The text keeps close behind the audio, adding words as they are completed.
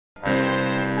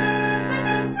Howdy,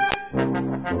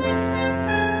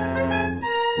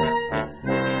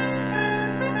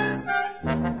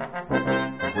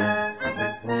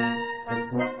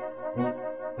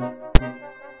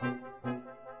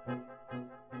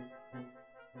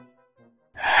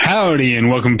 and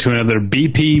welcome to another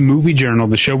BP Movie Journal,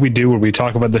 the show we do where we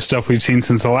talk about the stuff we've seen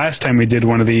since the last time we did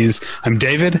one of these. I'm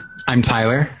David. I'm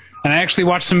Tyler. And I actually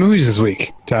watched some movies this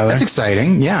week, Tyler. That's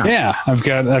exciting, yeah. Yeah, I've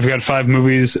got 5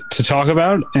 movies to talk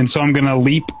about, and so I'm going to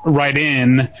leap right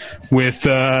in with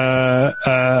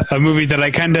a movie that I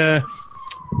kind of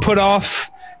put off.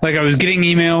 Like, I was getting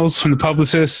emails from the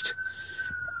publicist,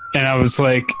 and I was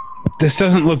like, this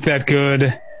doesn't look that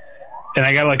good. And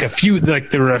I got like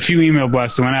there were a few email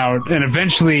blasts that went out, and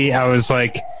eventually I was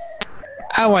like,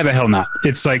 oh, why the hell not?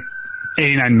 It's like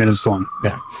 89 minutes long.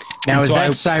 Yeah. Now, is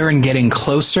that siren getting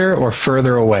closer or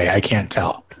further away? I can't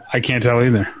tell. I can't tell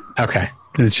either. Okay.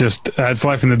 It's just, it's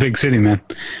life in the big city, man.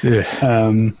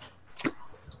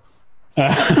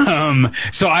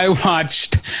 So I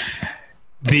watched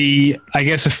I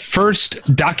guess,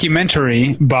 first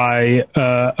documentary by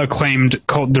acclaimed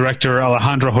cult director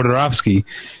Alejandro Jodorowsky.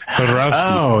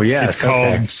 Oh, yes. It's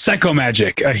called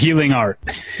Psychomagic, A Healing Art.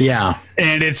 Yeah.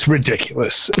 And it's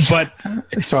ridiculous. But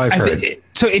so I've heard.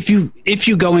 So if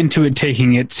you go into it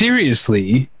taking it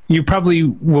seriously, you probably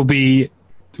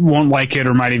won't like it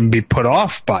or might even be put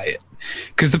off by it.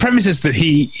 Because the premise is that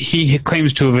he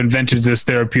claims to have invented this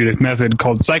therapeutic method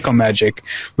called Psychomagic,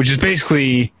 which is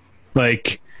basically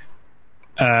like,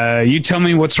 you tell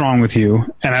me what's wrong with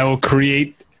you, and I will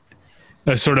create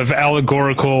a sort of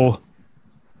allegorical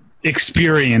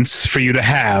experience for you to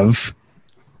have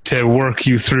to work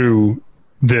you through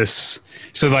this.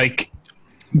 So, like,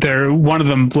 one of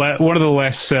the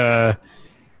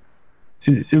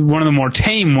more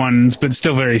tame ones, but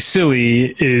still very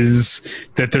silly, is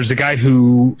that there's a guy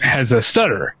who has a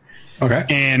stutter. Okay.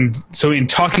 And so in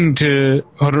talking to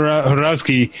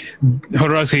Jodorowsky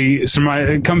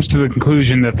comes to the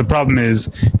conclusion that the problem is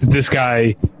that this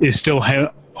guy is still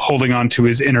holding on to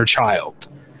his inner child.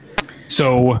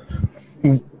 So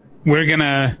we're going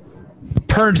to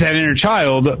purge that inner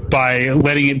child by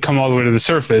letting it come all the way to the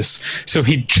surface. So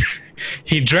he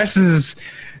dresses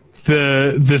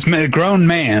this grown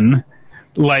man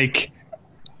like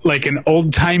an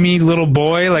old-timey little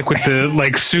boy, like with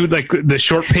the suit, like the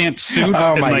short pants suit,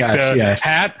 oh and my like gosh, the yes.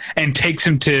 hat, and takes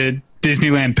him to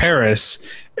Disneyland Paris,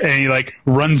 and he like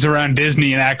runs around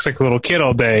Disney and acts like a little kid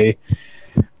all day.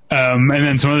 And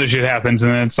then some other shit happens,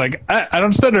 and then it's like, I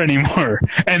don't stutter anymore.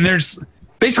 And there's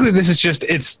basically,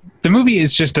 the movie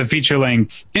is just a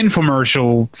feature-length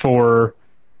infomercial for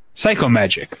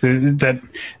Psychomagic.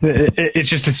 It's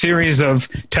just a series of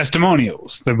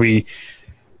testimonials that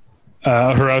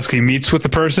Jodorowsky meets with the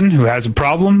person who has a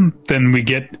problem. Then we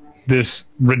get this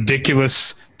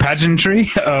ridiculous pageantry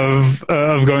of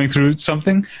going through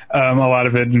something. A lot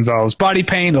of it involves body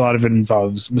paint. A lot of it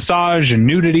involves massage and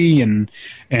nudity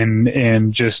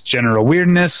and just general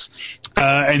weirdness.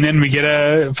 And then we get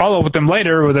a follow-up with them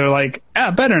later where they're like,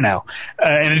 better now.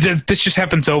 This just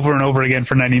happens over and over again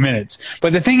for 90 minutes.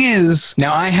 But the thing is...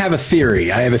 Now, I have a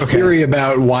theory. I have a theory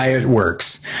about why it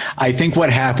works. I think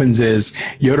what happens is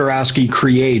Jodorowsky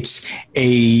creates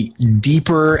a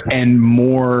deeper and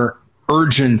more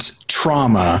urgent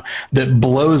trauma that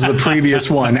blows the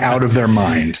previous one out of their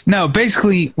mind. No,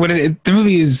 basically, the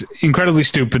movie is incredibly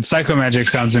stupid. Psychomagic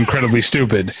sounds incredibly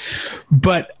stupid.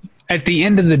 But... at the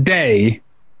end of the day,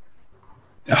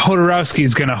 Jodorowsky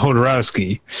is going to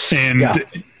Jodorowsky, and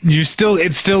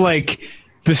it's still like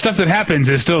the stuff that happens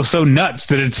is still so nuts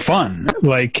that it's fun.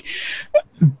 Like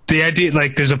the idea,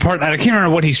 like there's a part, I can't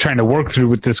remember what he's trying to work through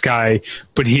with this guy,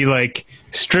 but he like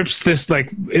strips this, like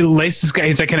it lays this guy,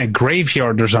 he's like in a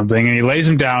graveyard or something, and he lays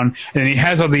him down, and he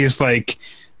has all these like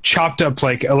chopped up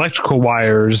like electrical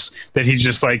wires that he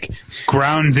just like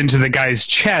grounds into the guy's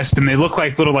chest, and they look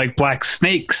like little like black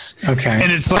snakes. Okay.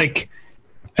 And it's like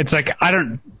I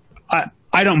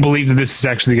don't believe that this is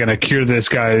actually going to cure this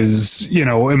guy's,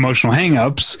 emotional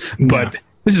hangups, but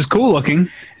this is cool looking.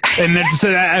 And that's,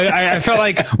 I felt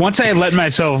like once I let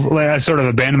myself, I sort of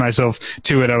abandoned myself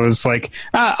to it, I was like,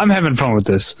 I'm having fun with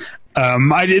this.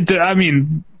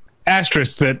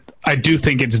 Asterisk that I do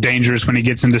think it's dangerous when he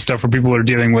gets into stuff where people are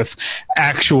dealing with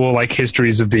actual like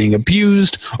histories of being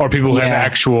abused, or people who have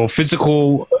actual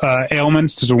physical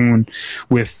ailments. There's a woman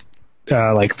with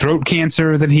like throat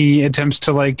cancer that he attempts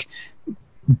to like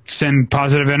send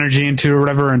positive energy into or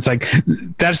whatever. And it's like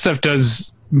that stuff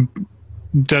does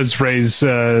raise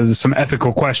some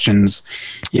ethical questions.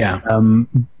 Yeah.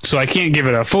 So I can't give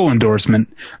it a full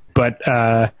endorsement, but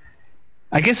I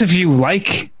guess if you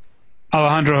like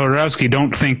Alejandro Jodorowsky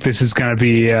don't think this is going to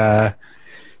be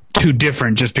too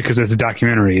different just because it's a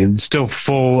documentary. It's still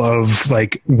full of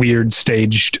like weird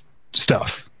staged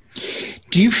stuff.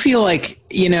 Do you feel like,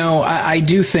 I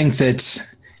do think that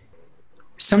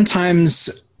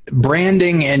sometimes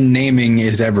branding and naming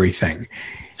is everything.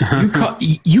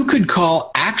 You could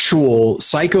call actual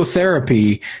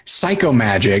psychotherapy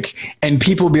psychomagic, and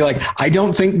people be like, I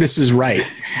don't think this is right.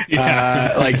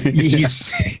 Yeah.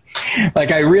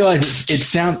 I realize it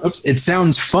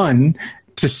sounds fun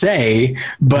to say,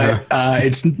 but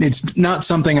it's not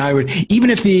something I would, even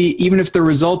if the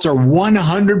results are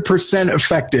 100%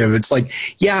 effective, it's like,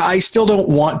 yeah, I still don't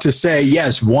want to say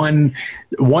yes, one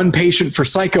patient for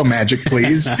Psychomagic,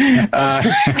 please.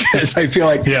 Cause I feel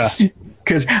like,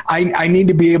 because I need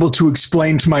to be able to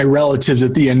explain to my relatives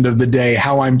at the end of the day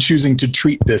how I'm choosing to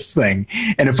treat this thing.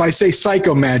 And if I say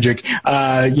Psychomagic,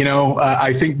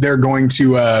 I think they're going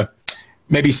to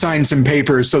maybe sign some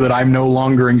papers so that I'm no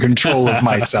longer in control of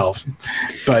myself.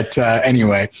 But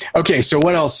anyway, okay. So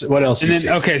what else?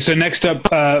 Okay, so next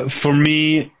up for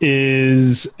me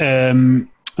is a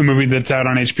movie that's out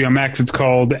on HBO Max. It's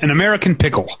called An American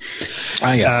Pickle.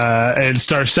 Ah, yes. It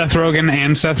stars Seth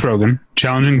Rogen,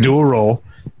 challenging dual role.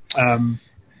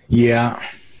 Yeah.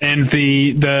 And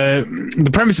the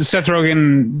premise is Seth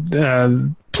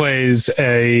Rogen plays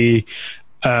a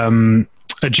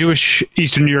Jewish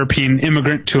Eastern European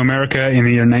immigrant to America in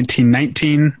the year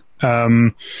 1919,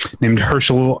 named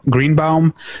Herschel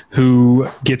Greenbaum, who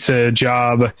gets a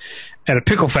job at a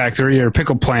pickle factory or a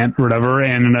pickle plant or whatever,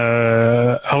 and in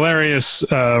a hilarious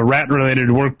rat-related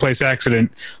workplace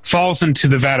accident falls into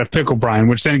the vat of pickle brine,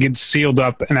 which then gets sealed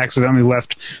up and accidentally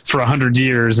left for 100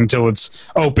 years until it's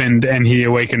opened and he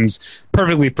awakens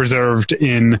perfectly preserved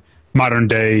in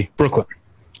modern-day Brooklyn.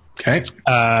 Okay.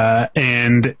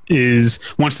 And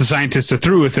once the scientists are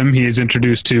through with him, he is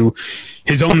introduced to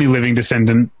his only living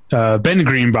descendant, Ben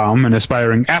Greenbaum, an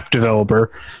aspiring app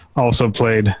developer, also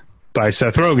played by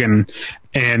Seth Rogen.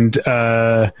 And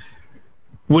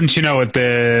wouldn't you know it,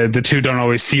 the two don't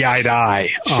always see eye to eye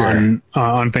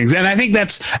on things. And I think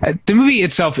that's the movie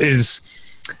itself is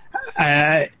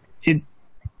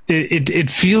it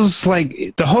feels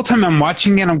like the whole time I'm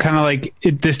watching it, I'm kind of like,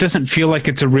 this doesn't feel like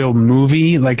it's a real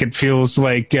movie. Like it feels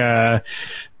like the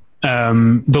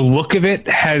look of it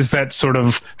has that sort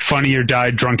of Funny or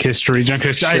Die drunk history. Sure.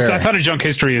 I thought of Drunk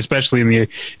History, especially in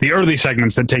the early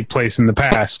segments that take place in the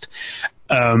past.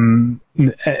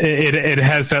 It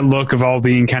has that look of all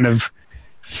being kind of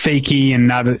fakey and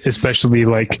not especially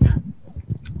like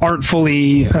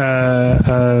artfully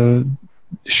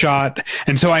shot,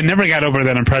 and so I never got over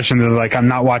that impression that like I'm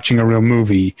not watching a real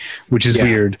movie, which is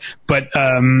weird. But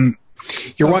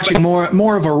you're watching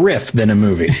more of a riff than a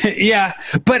movie. Yeah,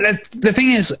 but the thing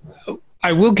is,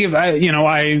 I will give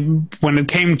when it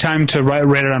came time to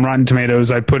rate it on Rotten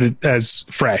Tomatoes, I put it as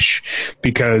fresh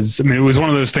because it was one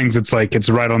of those things. It's like it's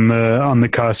right on the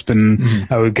cusp, and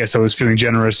I would guess I was feeling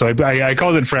generous, so I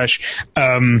called it fresh.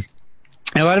 A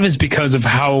lot of it's because of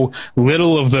how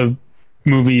little of the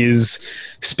movie is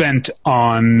spent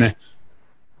on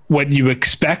what you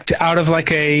expect out of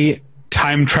like a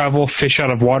time travel fish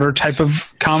out of water type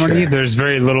of comedy. Sure. There's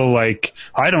very little like,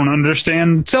 I don't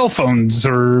understand cell phones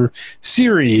or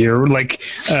Siri or like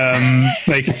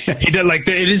he did like,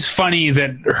 it is funny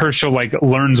that Herschel like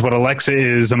learns what Alexa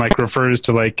is and like refers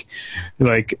to like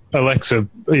Alexa,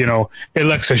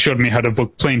 Alexa showed me how to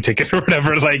book plane ticket or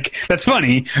whatever. Like that's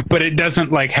funny, but it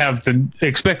doesn't like have the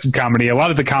expected comedy. A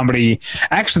lot of the comedy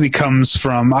actually comes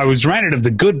from, I was reminded of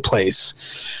The Good Place.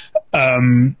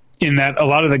 In that a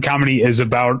lot of the comedy is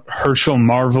about Herschel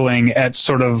marveling at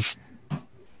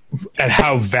at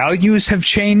how values have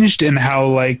changed and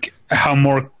how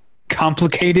more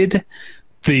complicated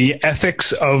the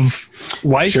ethics of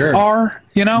life are,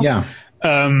 Yeah.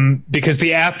 Because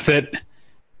the app that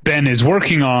Ben is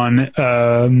working on,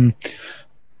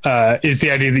 is the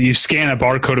idea that you scan a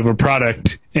barcode of a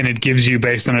product and it gives you,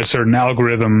 based on a certain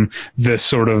algorithm, this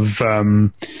sort of, what's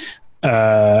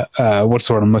the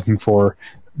word I'm looking for?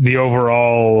 The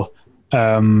overall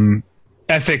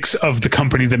ethics of the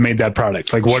company that made that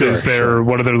product. Like what are their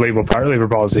labor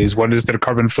policies? What is their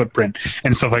carbon footprint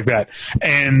and stuff like that?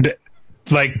 And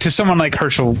like to someone like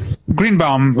Herschel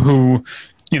Greenbaum, who,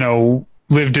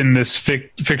 lived in this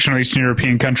fictional Eastern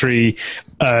European country,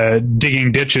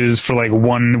 digging ditches for like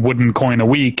one wooden coin a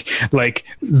week, like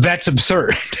that's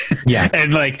absurd. Yeah.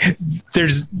 And like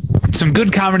there's some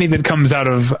good comedy that comes out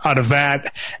of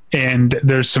that, and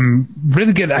there's some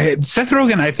really good Seth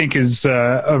Rogen I think is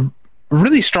a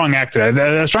really strong actor,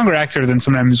 a stronger actor than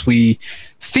sometimes we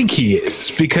think he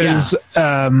is, because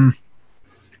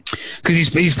because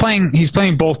he's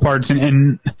playing both parts,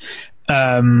 and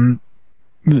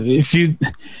if you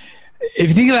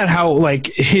think about how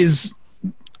like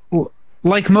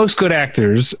like most good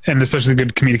actors, and especially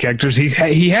good comedic actors,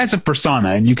 he has a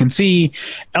persona, and you can see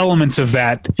elements of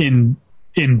that in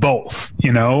both,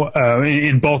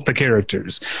 in both the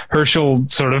characters. Herschel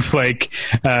sort of like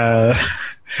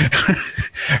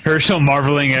Herschel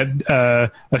marveling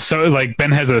at like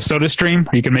Ben has a soda stream.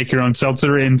 You can make your own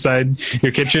seltzer inside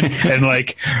your kitchen, and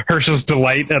like Herschel's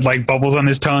delight at like bubbles on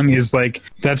his tongue is like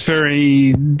that's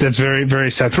very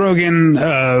very Seth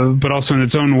Rogen, but also in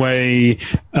its own way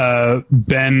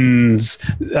Ben's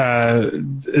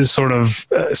sort of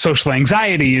social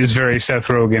anxiety is very Seth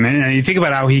Rogen, and you think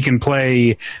about how he can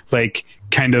play like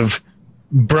kind of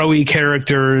bro-y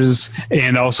characters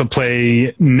and also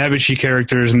play nebbishy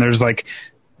characters, and there's like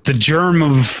the germ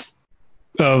of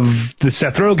the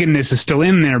Seth Rogen-ness is still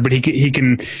in there, but he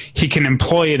can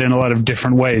employ it in a lot of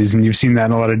different ways, and you've seen that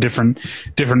in a lot of different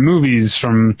movies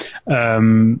from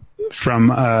the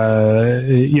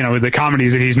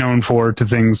comedies that he's known for to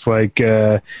things like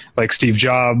Steve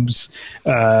Jobs,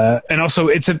 and also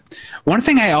one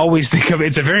thing I always think of.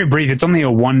 It's a very brief. It's only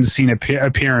a one scene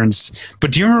appearance.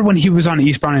 But do you remember when he was on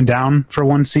Eastbound and Down for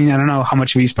one scene? I don't know how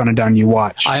much of Eastbound and Down you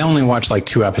watch. I only watched like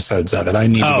 2 episodes of it. I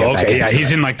need to get back into it.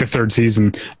 He's in like the 3rd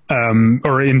season,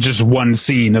 or in just one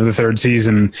scene of the 3rd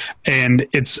season, and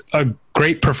it's a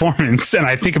great performance. And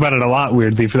I think about it a lot,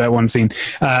 weirdly, for that one scene.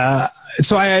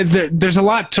 So there's a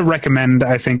lot to recommend,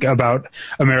 I think, about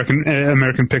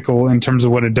American Pickle in terms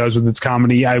of what it does with its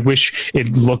comedy. I wish it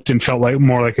looked and felt like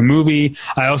more like a movie.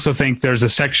 I also think there's a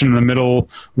section in the middle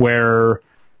where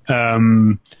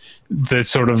the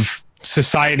sort of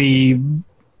society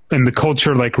and the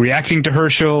culture like reacting to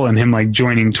Herschel and him like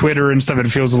joining Twitter and stuff. It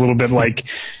feels a little bit like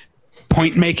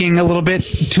point making a little bit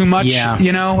too much,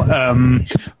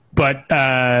 but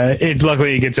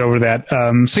luckily it gets over that.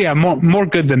 So yeah, more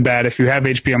good than bad. If you have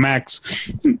HBO Max,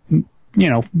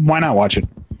 why not watch it?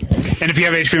 And if you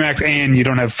have HBO Max and you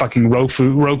don't have fucking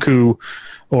Roku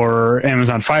or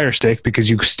Amazon Fire Stick, because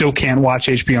you still can't watch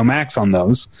HBO Max on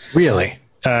those. Really?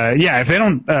 Yeah. If they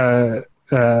don't,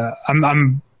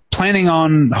 I'm planning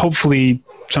on hopefully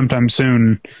sometime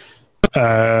soon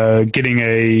getting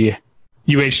a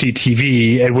UHD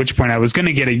TV. At which point I was going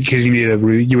to get it because you need a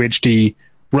UHD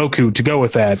Roku to go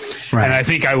with that, right. And I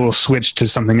think I will switch to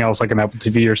something else like an Apple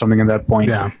TV or something at that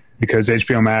point, because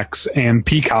HBO Max and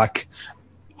Peacock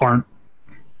aren't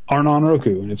on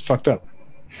Roku, and it's fucked up.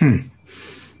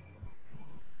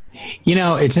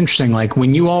 It's interesting. Like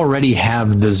when you already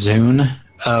have the Zune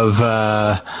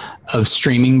of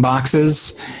streaming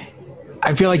boxes,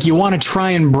 I feel like you want to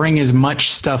try and bring as much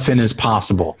stuff in as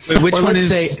possible. Wait, which one is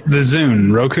the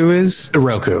Zune? Roku is?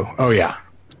 Roku. Oh yeah.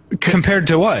 Compared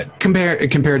to what?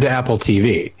 Compared to Apple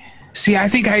TV. See, I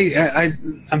think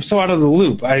I'm so out of the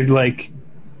loop. I didn't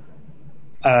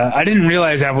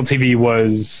realize Apple TV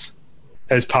was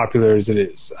as popular as it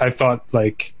is. I thought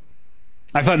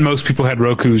most people had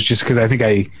Rokus just because I think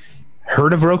I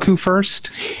heard of Roku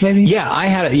first, maybe. Yeah, I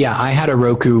had a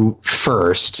Roku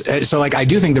first. So like I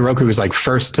do think the Roku was like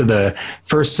first to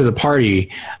the party,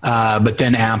 but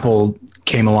then Apple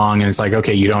came along and it's like,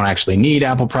 okay, you don't actually need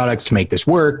Apple products to make this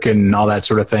work and all that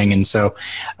sort of thing. And so,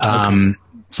 so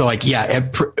like,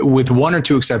 with 1 or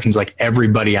 2 exceptions, like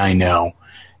everybody I know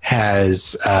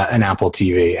has an Apple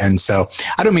TV. And so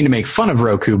I don't mean to make fun of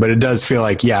Roku, but it does feel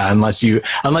like, unless you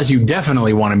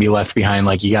definitely want to be left behind,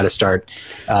 like you got to start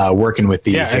working with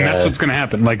these. Yeah, and that's what's going to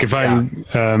happen. Like if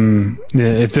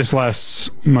if this lasts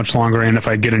much longer and if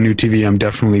I get a new TV, I'm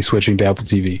definitely switching to Apple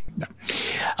TV.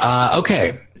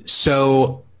 Okay.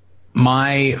 So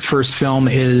my first film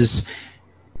is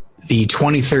the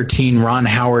 2013 Ron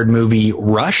Howard movie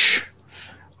Rush,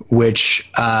 which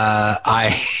I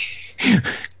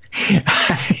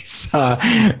saw.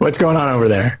 What's going on over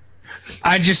there?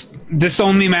 This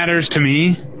only matters to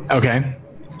me. Okay.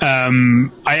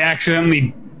 I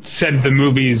accidentally said the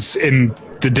movies in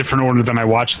the different order than I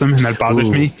watched them, and that bothers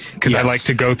me because I like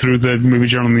to go through the movie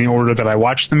journal in the order that I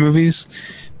watch the movies.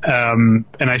 And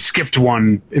I skipped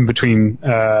one in between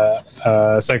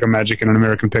Psychomagic and An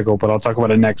American Pickle, but I'll talk about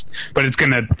it next. But it's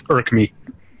going to irk me.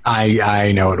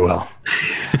 I know it will.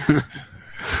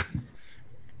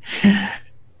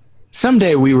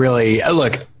 Someday we really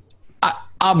look.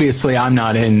 Obviously, I'm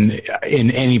not in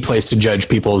any place to judge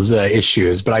people's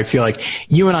issues, but I feel like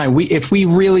you and I, if we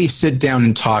really sit down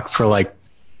and talk for like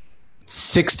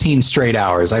 16 straight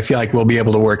hours, I feel like we'll be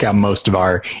able to work out most of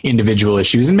our individual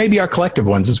issues and maybe our collective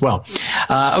ones as well.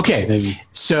 Okay. Maybe.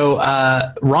 So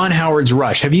Ron Howard's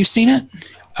Rush. Have you seen it?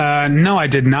 No, I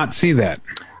did not see that.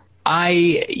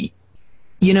 Like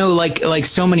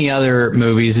so many other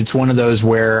movies, it's one of those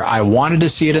where I wanted to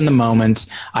see it in the moment.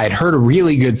 I had heard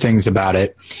really good things about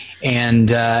it, and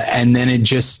then it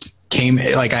just came,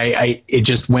 like it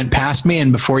just went past me,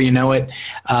 and before you know it,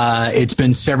 it's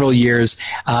been several years.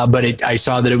 But I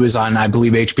saw that it was on, I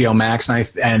believe, HBO Max,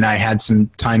 and I had some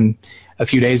time a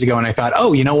few days ago, and I thought,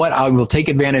 oh, you know what? I will take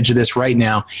advantage of this right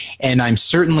now, and I'm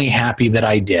certainly happy that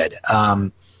I did.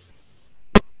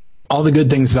 All the good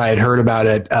things that I had heard about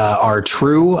it are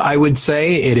true, I would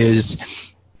say. It is,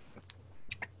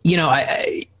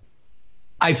 I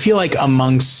feel like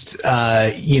amongst,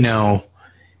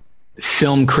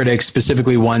 film critics,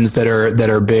 specifically ones that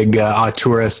are big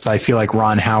tourists, I feel like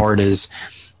Ron Howard is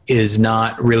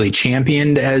not really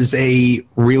championed as a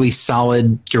really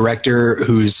solid director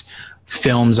whose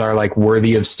films are like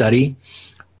worthy of study.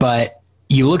 But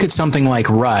you look at something like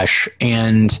Rush,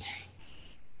 and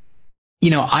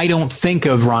I don't think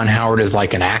of Ron Howard as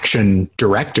like an action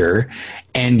director,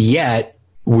 and yet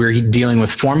we're dealing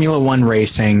with Formula One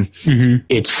racing. Mm-hmm.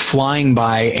 It's flying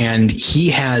by, and he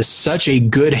has such a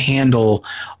good handle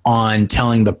on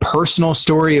telling the personal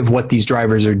story of what these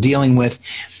drivers are dealing with,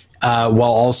 while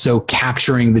also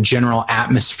capturing the general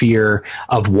atmosphere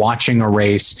of watching a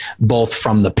race, both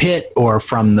from the pit or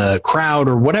from the crowd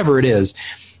or whatever it is.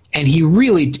 And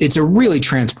it's a really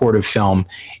transportive film,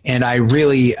 and I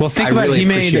really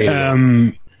appreciate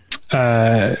it.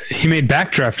 He made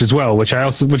Backdraft as well, which I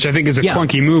think is a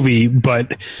clunky movie,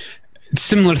 but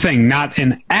similar thing, not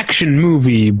an action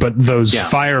movie, but those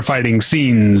firefighting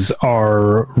scenes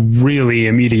are really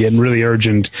immediate and really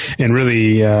urgent and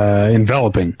really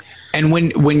enveloping. And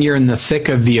when you're in the thick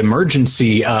of the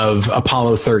emergency of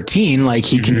Apollo 13, like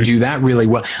he can do that really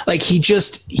well. Like he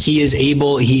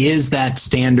is that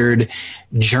standard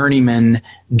journeyman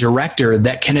director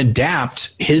that can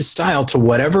adapt his style to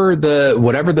whatever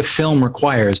the film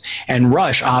requires. And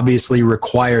Rush obviously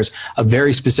requires a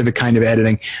very specific kind of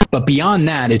editing. But beyond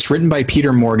that, it's written by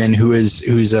Peter Morgan,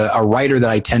 who's a writer that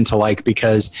I tend to like,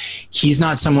 because he's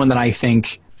not someone that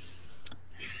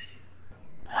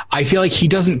I feel like he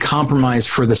doesn't compromise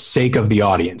for the sake of the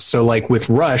audience. So like with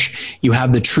Rush, you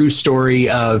have the true story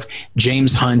of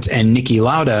James Hunt and Niki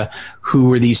Lauda, who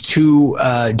were these two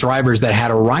drivers that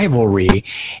had a rivalry.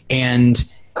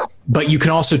 But you can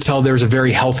also tell there's a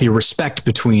very healthy respect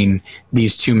between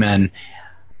these two men.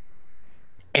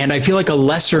 And I feel like a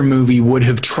lesser movie would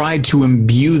have tried to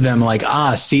imbue them like,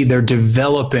 see, they're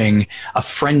developing a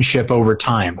friendship over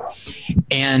time.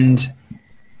 And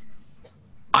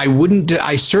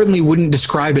I certainly wouldn't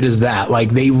describe it as that. Like,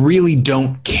 they really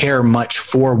don't care much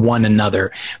for one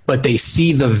another, but they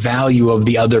see the value of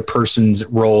the other person's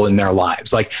role in their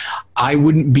lives. Like, I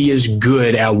wouldn't be as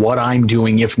good at what I'm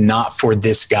doing if not for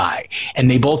this guy.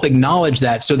 And they both acknowledge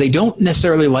that. So they don't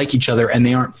necessarily like each other and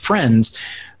they aren't friends,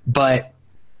 but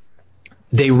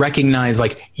they recognize,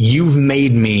 like, you've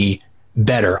made me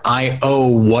better. I owe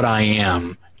what I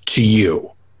am to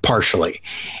you partially.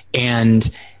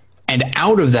 And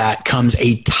out of that comes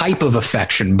a type of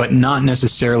affection, but not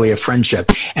necessarily a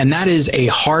friendship. And that is a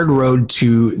hard line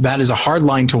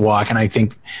to walk. And I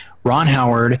think Ron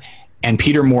Howard and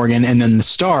Peter Morgan, and then the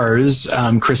stars,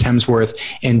 Chris Hemsworth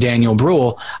and Daniel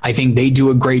Bruhl, I think they do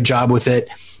a great job with it.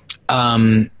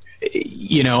 I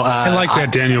like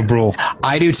that Daniel Bruhl.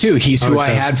 I do too. He's who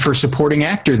I had for supporting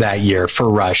actor that year for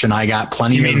Rush, and I got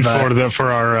plenty of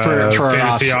for our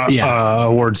fantasy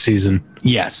award season.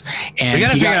 Yes, and we got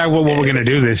to figure out what we're going to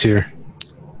do this year.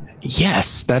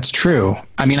 Yes, that's true.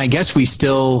 I mean, I guess we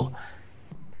still.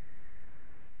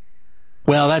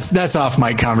 Well, that's off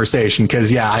mic conversation,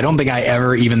 because I don't think I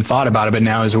ever even thought about it, but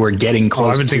now as we're getting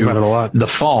close I've been thinking about it a lot. The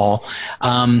fall,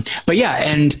 but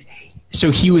and so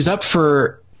he was up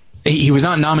for. He was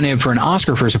not nominated for an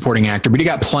Oscar for supporting actor, but he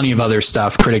got plenty of other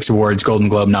stuff, Critics Awards, Golden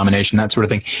Globe nomination, that sort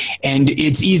of thing. And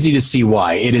it's easy to see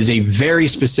why. It is a very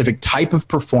specific type of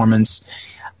performance,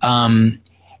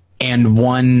 and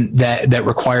one that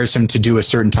requires him to do a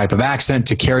certain type of accent,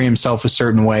 to carry himself a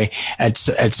certain way. At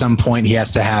some point, he has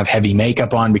to have heavy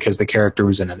makeup on because the character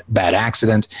was in a bad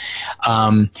accident.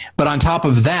 But on top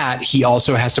of that, he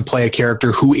also has to play a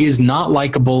character who is not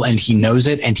likable, and he knows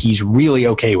it, and he's really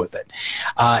okay with it.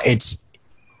 I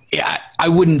I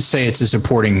wouldn't say it's a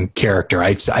supporting character.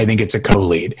 I think it's a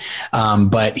co-lead.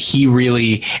 But he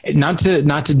really, not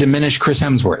to diminish Chris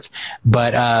Hemsworth,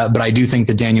 but I do think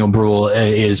that Daniel Bruhl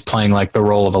is playing like the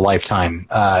role of a lifetime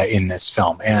in this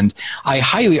film, and I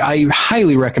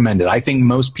highly recommend it. I think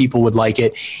most people would like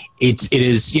it. It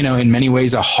is, you know, in many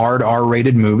ways a hard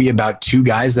R-rated movie about two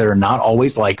guys that are not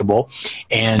always likable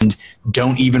and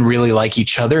don't even really like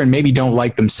each other and maybe don't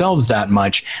like themselves that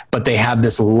much, but they have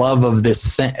this love of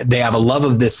this thing. They have a love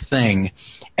of this thing,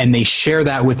 and they share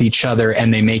that with each other,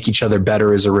 and they make each other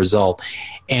better as a result.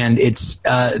 And it's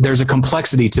there's a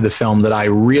complexity to the film that I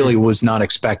really was not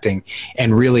expecting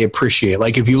and really appreciate.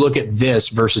 Like if you look at this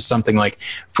versus something like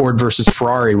Ford versus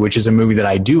Ferrari, which is a movie that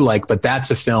I do like, but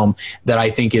that's a film that I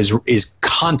think is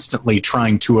constantly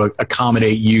trying to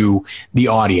accommodate you, the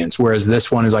audience. Whereas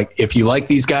this one is like, if you like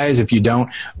these guys, if you don't,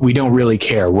 we don't really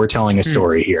care. We're telling a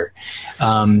story here.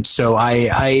 So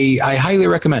I highly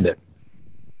recommend it.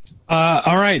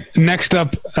 All right. Next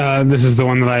up, this is the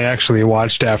one that I actually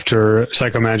watched after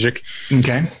Psychomagic.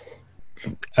 Okay.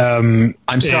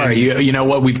 I'm sorry. You know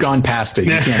what? We've gone past it.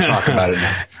 You can't talk about it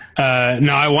now.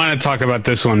 No, I want to talk about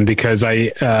this one because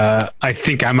I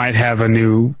think I might have a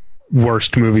new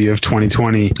worst movie of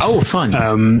 2020. Oh, fun.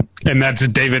 And that's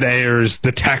David Ayer's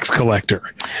The Tax Collector.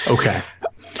 Okay.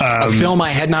 A film I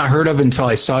had not heard of until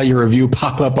I saw your review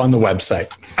pop up on the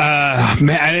website.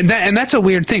 Man, and that's a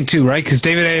weird thing too, right? Because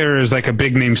David Ayer is like a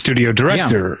big name studio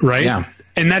director, right? Yeah.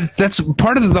 And that's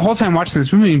part of the whole time watching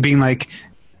this movie and being like,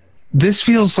 this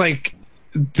feels like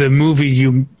the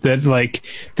movie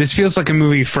this feels like a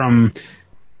movie from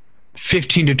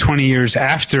 15 to 20 years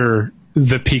after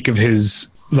the peak of his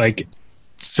like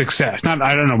success.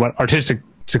 I don't know what artistic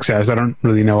success. I don't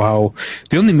really know how.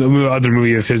 The only other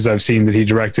movie of his I've seen that he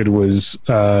directed was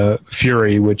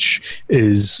Fury, which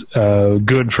is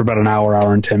good for about an hour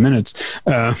and 10 minutes.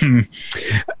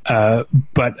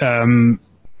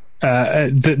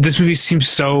 This movie seems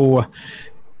so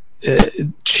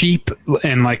cheap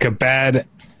and like a bad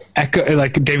echo,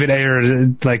 like David Ayer,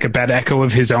 like a bad echo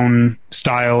of his own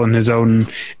style and his own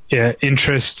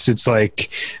interests. It's like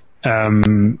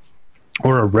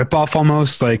or a ripoff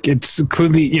almost. Like it's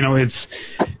clearly, it's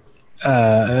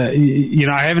I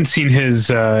haven't seen his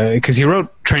because he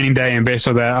wrote Training Day, and based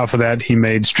on that, off of that, he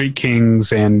made Street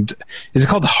Kings, and is it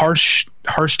called Harsh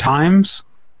Times?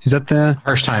 Is that the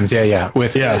Harsh Times? Yeah.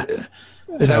 With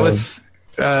is that with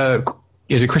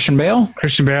is it Christian Bale?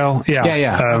 Christian Bale,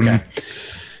 yeah. Okay.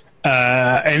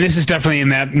 And this is definitely in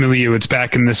that milieu. It's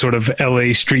back in the sort of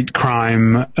LA street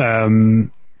crime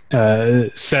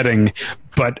setting,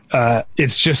 but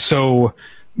it's just so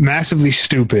massively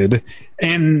stupid.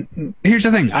 And here's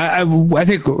the thing: I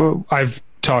think I've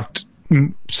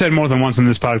said more than once in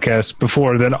this podcast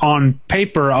before that on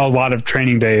paper a lot of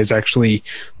Training Day is actually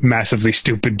massively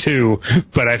stupid too.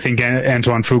 But I think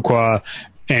Antoine Fuqua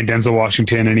and Denzel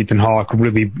Washington and Ethan Hawke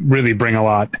really bring a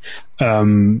lot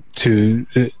to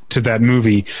that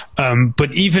movie.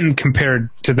 But even compared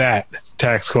to that,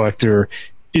 Tax Collector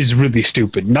is really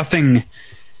stupid. Nothing.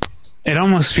 It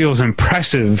almost feels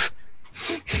impressive.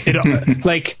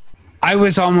 Like I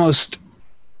was almost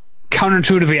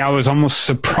counterintuitively, I was almost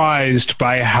surprised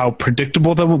by how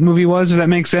predictable the movie was, if that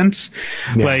makes sense.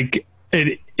 Yeah. Like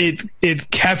it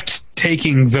kept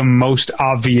taking the most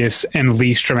obvious and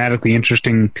least dramatically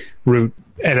interesting route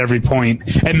at every point,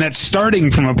 and that's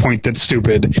starting from a point that's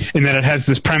stupid, in that it has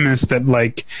this premise that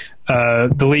like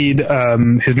the lead,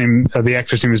 the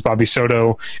actor's name is Bobby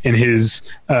Soto, and his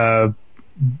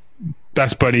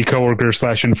best buddy, coworker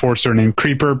 / enforcer named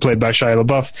Creeper, played by Shia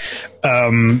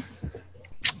LaBeouf,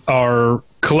 are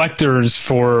collectors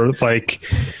for like.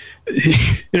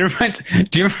 It reminds.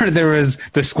 Do you remember there was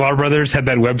the Sklar Brothers had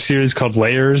that web series called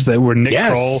Layers that were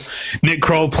Nick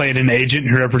Kroll played an agent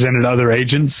who represented other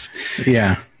agents.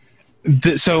 Yeah.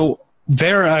 So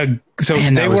they're Man,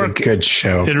 they was work. A good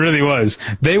show. It really was.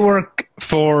 They work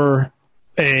for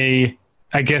a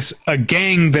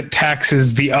gang that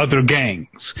taxes the other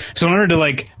gangs. So in order to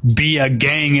like be a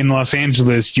gang in Los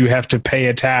Angeles, you have to pay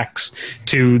a tax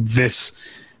to this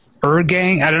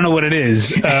gang. I don't know what it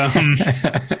is.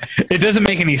 It doesn't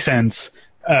make any sense.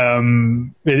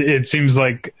 It seems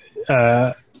like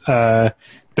the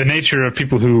nature of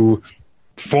people who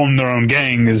form their own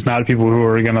gang is not people who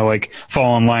are going to like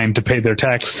fall in line to pay their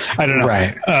tax. I don't know.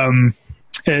 Right.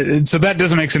 So that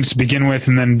doesn't make sense to begin with,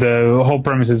 and then the whole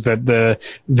premise is that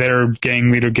their gang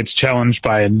leader gets challenged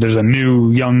by it. There's a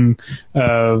new young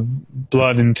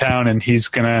blood in town, and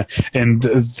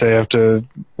they have to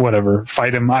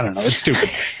fight him. I don't know. It's stupid.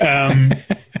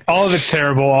 All of it's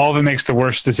terrible. All of it makes the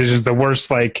worst decisions. The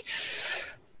worst like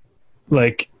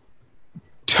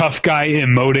tough guy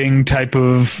emoting type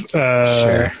of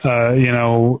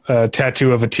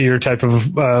tattoo of a tear type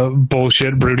of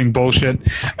brooding bullshit.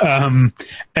 And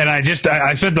I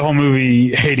spent the whole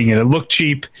movie hating it. It looked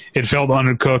cheap. It felt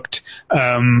undercooked.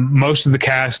 Most of the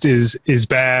cast is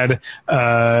bad,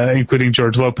 including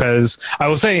George Lopez. I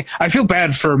will say I feel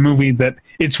bad for a movie that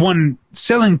its one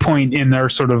selling point in our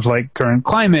sort of like current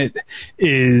climate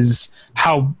is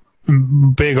how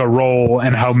big a role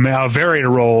and how varied a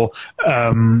role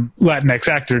Latinx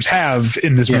actors have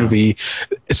in this movie.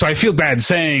 So I feel bad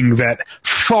saying that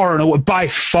by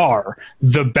far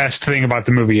the best thing about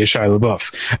the movie is Shia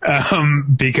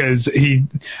LaBeouf, because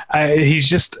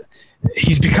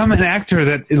he's become an actor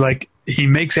that like he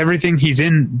makes everything he's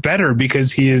in better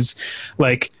because he is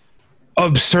like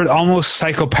absurd, almost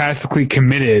psychopathically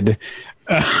committed.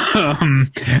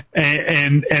 And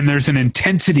there's an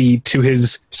intensity to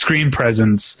his screen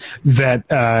presence that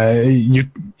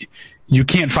you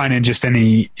can't find in just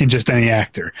any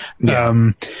actor.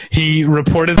 Yeah. He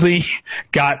reportedly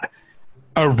got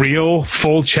a real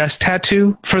full chest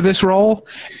tattoo for this role,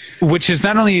 which is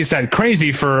not only is that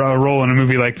crazy for a role in a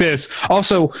movie like this,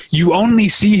 also you only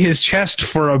see his chest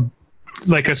for a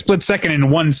split second in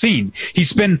one scene.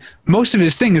 Most of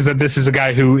his thing is that this is a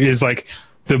guy who is like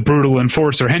the brutal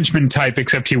enforcer henchman type,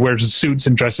 except he wears suits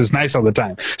and dresses nice all the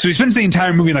time. So he spends the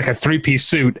entire movie in like a 3-piece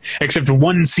suit, except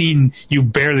one scene you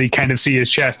barely kind of see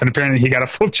his chest, and apparently he got a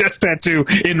full chest tattoo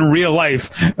in real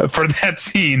life for that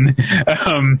scene.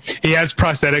 He has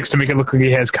prosthetics to make it look like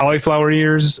he has cauliflower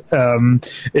ears.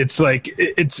 It's like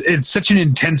it's such an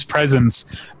intense presence,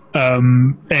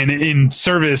 and in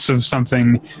service of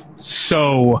something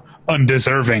so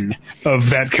undeserving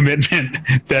of that commitment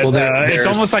that it's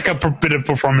almost like a bit of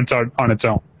performance on its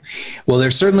own. Well,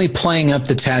 they're certainly playing up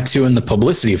the tattoo in the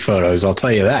publicity photos, I'll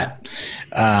tell you that.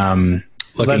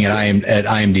 Looking at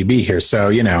IMDb here.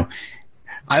 So,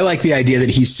 I like the idea that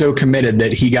he's so committed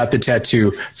that he got the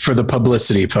tattoo for the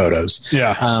publicity photos.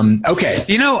 Yeah. Okay.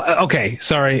 Okay.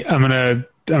 Sorry. I'm going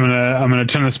to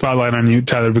turn the spotlight on you,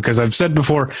 Tyler, because I've said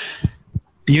before,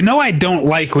 I don't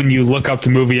like when you look up the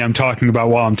movie I'm talking about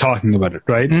while I'm talking about it,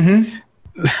 right?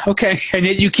 Mm-hmm. Okay. And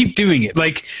yet you keep doing it.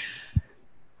 Like,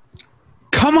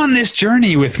 come on this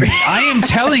journey with me. I am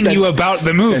telling you about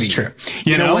the movie. That's true.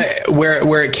 You know what?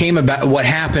 Where it came about, what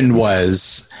happened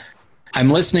was I'm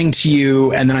listening to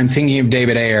you and then I'm thinking of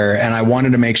David Ayer, and I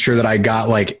wanted to make sure that I got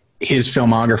like his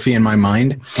filmography in my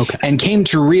mind. Okay. And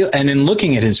and in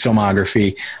looking at his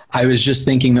filmography, I was just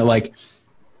thinking that like,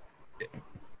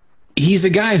 he's a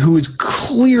guy who is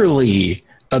clearly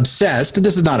obsessed.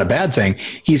 This is not a bad thing.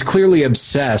 He's clearly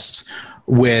obsessed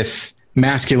with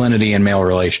masculinity and male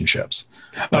relationships.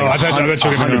 Like I thought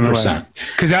 100%.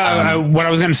 Because what I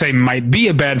was going to say might be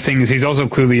a bad thing is he's also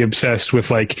clearly obsessed with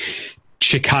like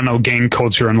Chicano gang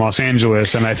culture in Los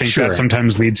Angeles, and I think that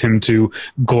sometimes leads him to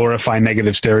glorify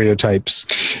negative stereotypes.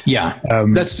 Yeah,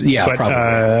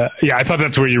 probably. I thought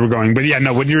that's where you were going, but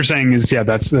what you're saying is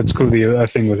that's clearly a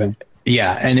thing with him.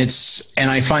 Yeah, and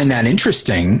I find that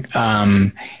interesting,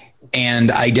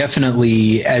 and I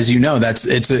definitely, as you know, it's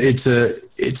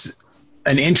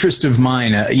an interest of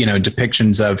mine.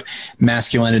 Depictions of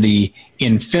masculinity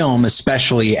in film,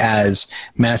 especially as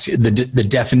the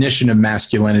definition of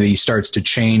masculinity starts to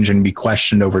change and be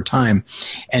questioned over time,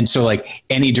 and so like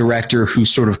any director who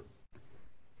sort of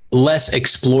less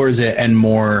explores it and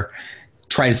more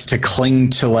tries to cling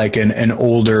to like an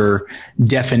older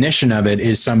definition of it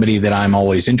is somebody that I'm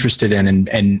always interested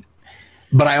in.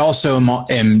 But I also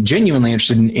am genuinely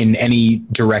interested in any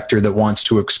director that wants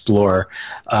to explore,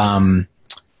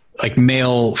 like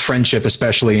male friendship,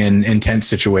 especially in intense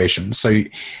situations.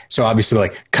 So obviously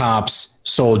like cops,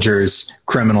 soldiers,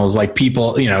 criminals, like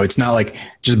people, it's not like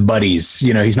just buddies,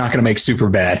 he's not going to make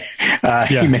Superbad.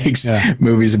 He makes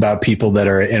movies about people that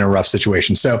are in a rough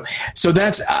situation. So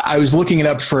I was looking it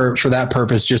up for that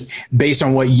purpose, just based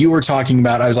on what you were talking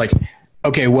about. I was like,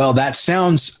 okay, well, that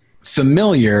sounds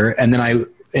familiar. And then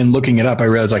in looking it up, I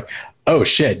realized like, oh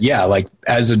shit. Yeah. Like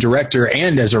as a director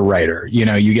and as a writer,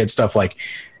 you get stuff like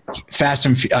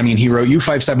he wrote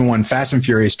U-571, Fast and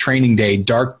Furious, Training Day,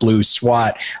 Dark Blue,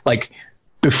 SWAT. Like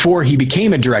before he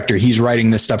became a director, he's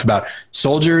writing this stuff about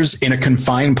soldiers in a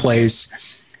confined place,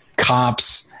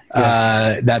 cops,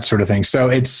 that sort of thing. So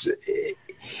it's,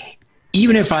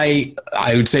 even if I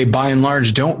would say by and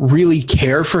large don't really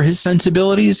care for his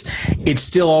sensibilities, it's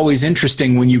still always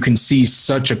interesting when you can see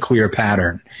such a clear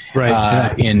pattern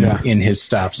in his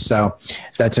stuff. So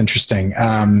that's interesting.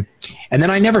 And then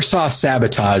I never saw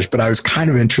Sabotage, but I was kind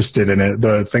of interested in it,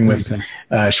 the thing with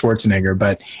Schwarzenegger.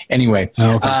 But anyway,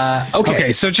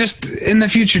 okay. So just in the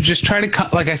future, just try to,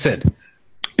 like I said,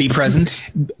 Be present,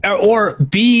 or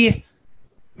be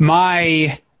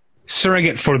my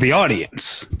surrogate for the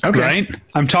audience. Okay. Right?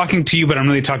 I'm talking to you, but I'm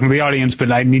really talking to the audience,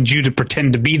 but I need you to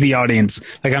pretend to be the audience.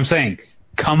 Like I'm saying,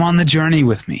 come on the journey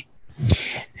with me.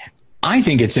 I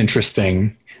think it's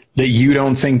interesting that you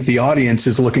don't think the audience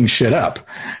is looking shit up.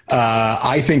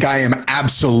 I think I am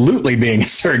absolutely being a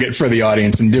surrogate for the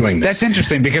audience and doing this. That's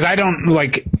interesting because I don't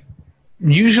like,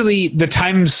 usually the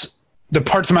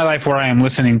parts of my life where I am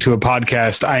listening to a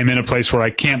podcast, I am in a place where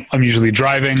I'm usually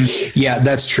driving. Yeah,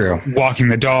 that's true. Walking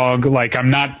the dog. Like I'm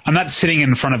not sitting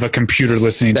in front of a computer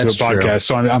listening to a podcast. True.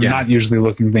 So I'm not usually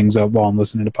looking things up while I'm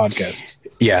listening to podcasts.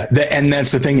 Yeah. And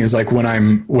that's the thing is like when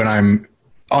I'm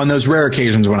on those rare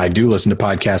occasions when I do listen to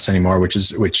podcasts anymore,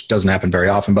 which doesn't happen very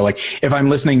often, but like if I'm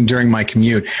listening during my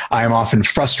commute, I am often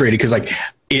frustrated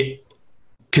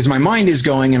because my mind is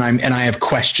going and I have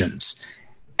questions.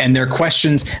 And they're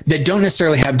questions that don't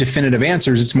necessarily have definitive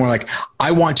answers. It's more like,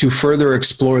 I want to further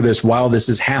explore this while this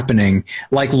is happening,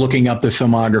 like looking up the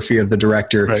filmography of the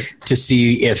director to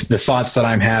see if the thoughts that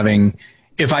I'm having,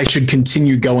 if I should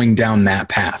continue going down that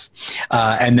path.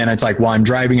 And then it's like, while I'm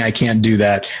driving, I can't do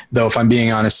that. Though if I'm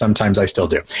being honest, sometimes I still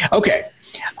do. Okay.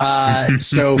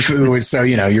 So,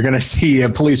 you know, you're going to see a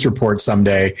police report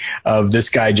someday of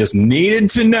this guy just needed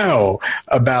to know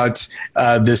about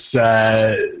this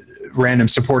random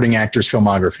supporting actor's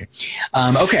filmography.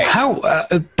 Okay. How,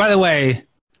 by the way,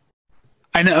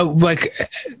 I know like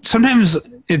sometimes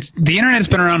the internet's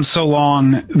been around so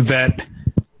long that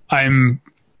I'm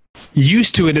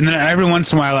used to it. And then every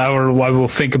once in a while I will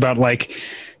think about like,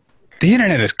 the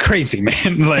internet is crazy,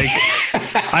 man. Like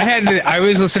I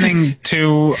was listening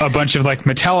to a bunch of like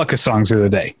Metallica songs the other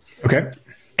day. Okay.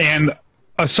 And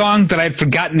a song that I'd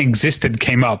forgotten existed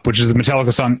came up, which is the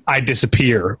Metallica song "I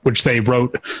Disappear," which they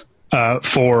wrote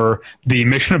for the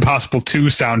Mission Impossible 2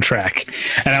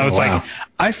 soundtrack. And I was like,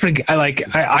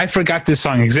 I forgot this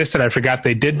song existed. I forgot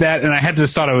they did that. And I had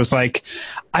this thought, I was like,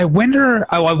 I wonder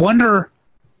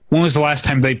when was the last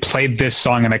time they played this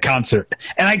song in a concert?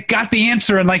 And I got the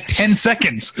answer in like 10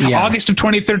 seconds. Yeah. August of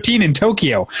 2013 in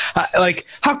Tokyo. Like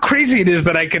how crazy it is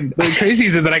that I can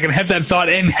have that thought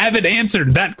and have it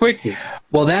answered that quickly.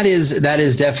 Well, that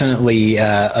is definitely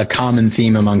a common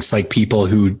theme amongst like people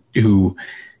who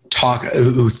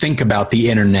think about the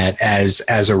internet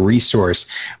as a resource,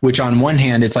 which on one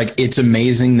hand, it's like, it's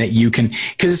amazing that you can,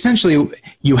 because essentially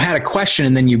you had a question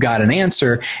and then you got an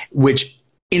answer, which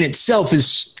in itself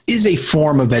is a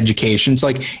form of education. It's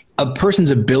like a person's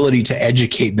ability to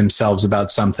educate themselves about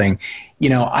something. You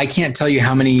know, I can't tell you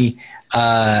how many,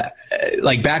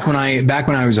 like back when I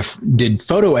did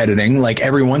photo editing, like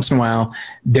every once in a while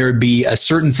there'd be a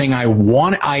certain thing I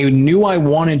knew I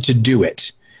wanted to do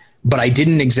it, but I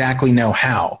didn't exactly know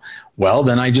how. Well,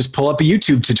 then I just pull up a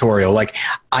YouTube tutorial. Like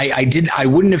I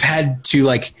wouldn't have had to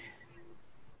like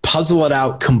puzzle it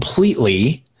out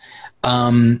completely.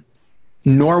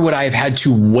 Nor would I have had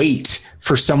to wait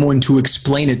for someone to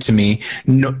explain it to me.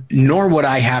 Nor would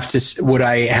I have to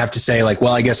say like,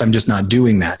 well, I guess I'm just not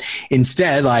doing that.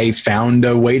 Instead, I found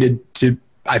a way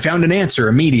I found an answer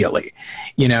immediately,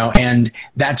 you know, and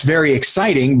that's very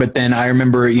exciting. But then I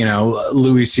remember, you know,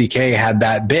 Louis C.K. had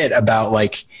that bit about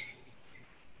like,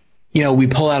 you know, we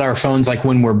pull out our phones like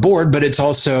when we're bored, but it's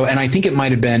also, and I think it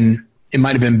might've been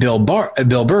Bill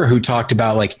Burr who talked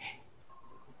about like,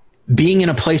 being in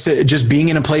a place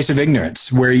of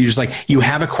ignorance where you just like, you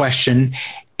have a question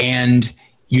and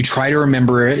you try to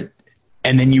remember it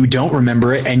and then you don't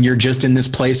remember it. And you're just in this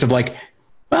place of like,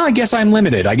 well, I guess I'm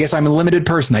limited. I guess I'm a limited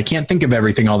person. I can't think of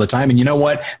everything all the time. And you know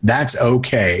what? That's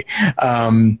okay.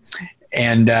 Same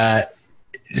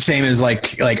as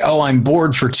like, oh, I'm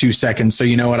bored for 2 seconds. So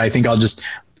you know what? I think I'll just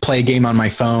play a game on my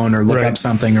phone or look up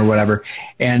something or whatever.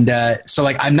 And so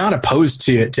like, I'm not opposed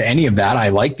to any of that. I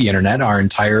like the internet. My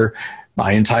entire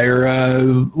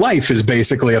life is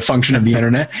basically a function of the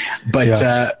internet.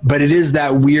 But it is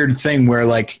that weird thing where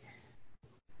like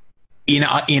in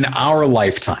our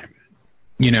lifetime,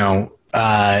 you know,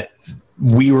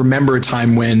 we remember a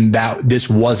time when this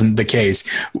wasn't the case.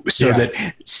 So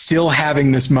that still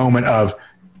having this moment of,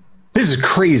 this is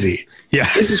crazy. Yeah,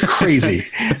 this is crazy.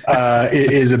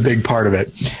 Is a big part of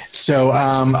it. So,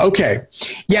 okay.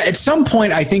 Yeah. At some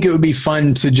point, I think it would be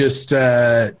fun to just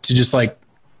like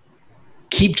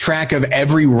keep track of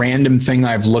every random thing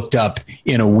I've looked up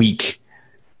in a week,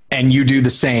 and you do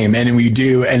the same. And we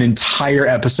do an entire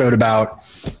episode about,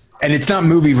 and it's not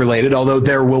movie related, although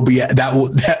there will be that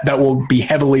will be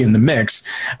heavily in the mix.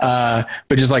 But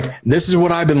just like, this is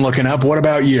what I've been looking up. What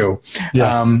about you?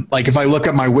 Yeah. Like if I look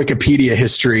up my Wikipedia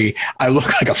history, I look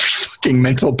like a fucking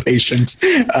mental patient.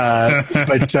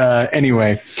 But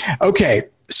anyway, okay.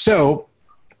 So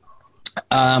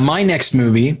my next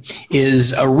movie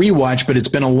is a rewatch, but it's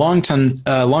been a long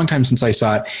time since I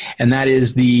saw it, and that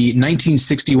is the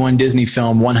 1961 Disney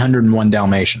film 101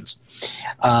 Dalmatians.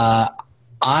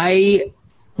 I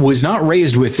was not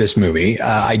raised with this movie.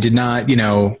 I did not,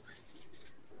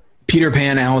 Peter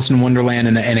Pan, Alice in Wonderland,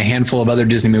 and a handful of other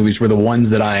Disney movies were the ones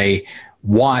that I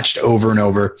watched over and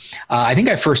over. I think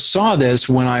I first saw this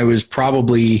when I was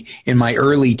probably in my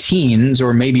early teens,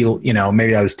 or maybe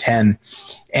I was 10,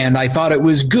 and I thought it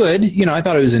was good. I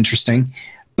thought it was interesting,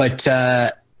 but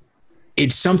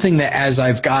it's something that as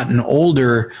I've gotten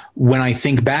older, when I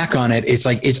think back on it, it's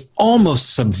like, it's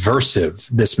almost subversive,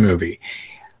 this movie.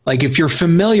 Like, if you're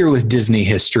familiar with Disney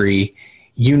history,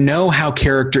 how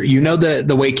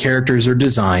the way characters are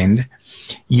designed,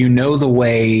 the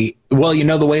way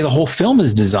the whole film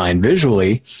is designed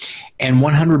visually, and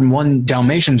 101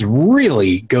 Dalmatians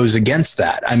really goes against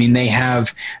that. I mean, they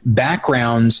have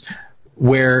backgrounds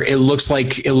where it looks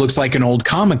like an old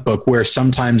comic book, where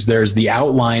sometimes there's the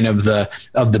outline of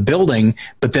the building,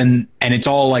 and it's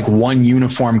all like one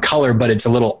uniform color, but it's a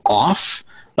little off.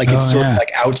 Like, it's sort of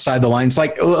like outside the lines,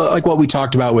 like what we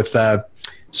talked about with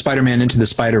Spider-Man Into the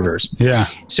Spider-Verse. Yeah.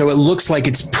 So it looks like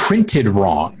it's printed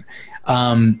wrong.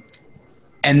 And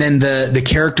then the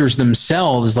characters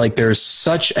themselves, like, there's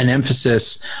such an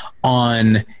emphasis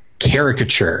on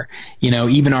caricature.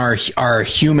 Even our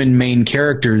human main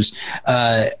characters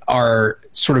are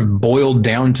sort of boiled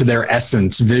down to their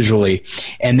essence visually.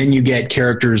 And then you get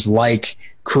characters like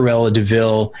Cruella de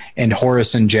Vil and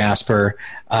Horace and Jasper,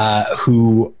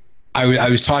 who I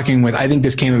was talking with. I think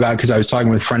this came about because I was talking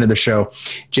with a friend of the show,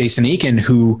 Jason Eakin,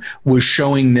 who was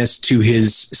showing this to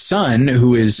his son,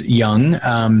 who is young,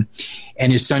 and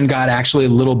his son got actually a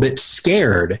little bit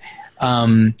scared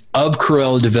of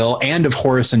Cruella de Vil and of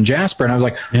Horace and Jasper. And I was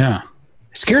like, yeah,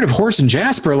 scared of Horace and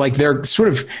Jasper? Like, they're sort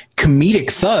of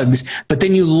comedic thugs. But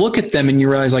then you look at them and you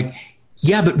realize, like,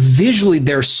 yeah, but visually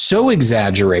they're so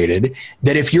exaggerated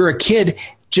that if you're a kid,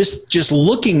 just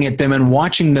looking at them and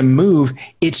watching them move,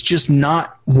 it's just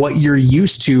not what you're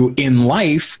used to in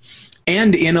life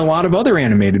and in a lot of other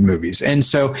animated movies. And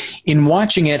so in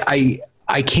watching it,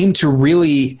 I came to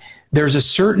really, there's just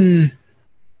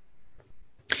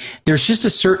a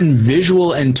certain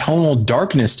visual and tonal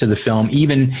darkness to the film,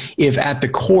 even if at the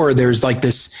core there's like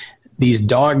these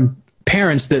dog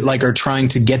parents that like are trying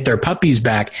to get their puppies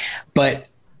back. But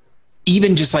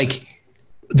even just like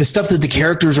the stuff that the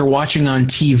characters are watching on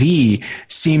TV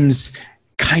seems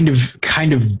kind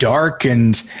of dark,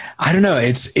 and I don't know.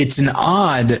 It's an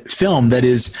odd film that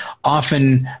is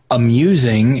often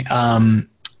amusing, and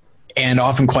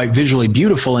often quite visually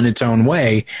beautiful in its own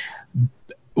way,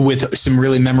 with some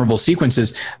really memorable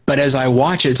sequences. But as I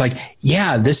watch it, it's like,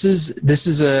 yeah, it's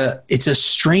a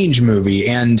strange movie.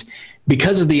 And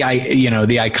because of the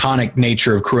iconic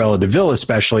nature of Cruella de Vil,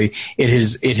 especially, it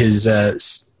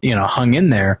has hung in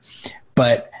there.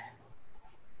 But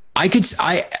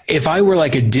if I were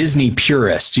like a Disney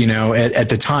purist, at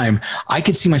the time, I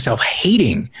could see myself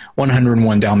hating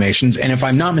 101 Dalmatians. And if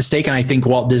I'm not mistaken, I think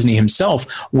Walt Disney himself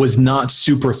was not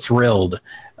super thrilled.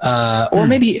 Or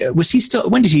maybe was he still?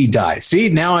 When did he die?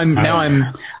 See,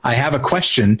 I have a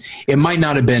question. It might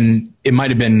have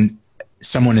been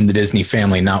someone in the Disney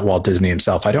family, not Walt Disney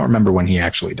himself. I don't remember when he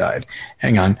actually died.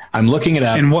 Hang on, I'm looking it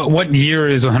up. And what year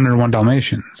is 101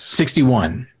 Dalmatians?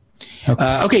 61.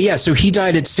 Okay. Yeah. So he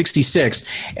died at 66.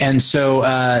 And so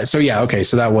yeah. Okay.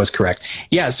 So that was correct.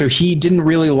 Yeah. So he didn't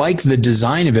really like the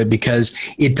design of it because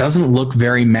it doesn't look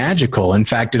very magical. In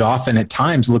fact, it often at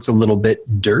times looks a little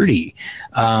bit dirty,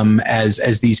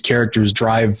 as these characters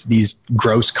drive these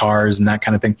gross cars and that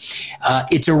kind of thing.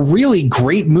 It's a really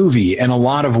great movie in a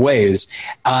lot of ways.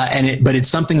 But it's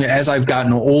something that as I've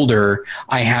gotten older,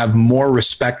 I have more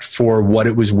respect for what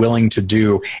it was willing to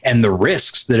do and the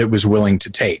risks that it was willing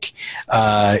to take.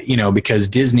 Because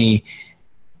Disney,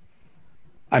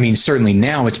 I mean, certainly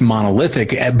now it's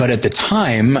monolithic, but at the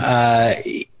time,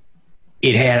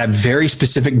 it had a very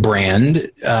specific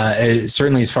brand,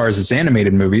 certainly as far as its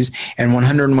animated movies, and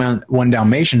 101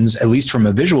 Dalmatians, at least from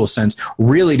a visual sense,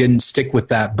 really didn't stick with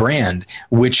that brand,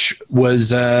 which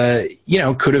was,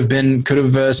 could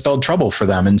have spelled trouble for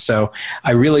them. And so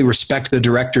I really respect the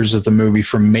directors of the movie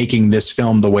for making this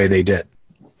film the way they did.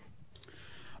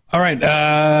 All right.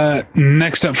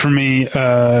 Next up for me,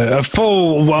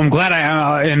 I'm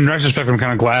glad in retrospect, I'm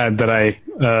kind of glad that I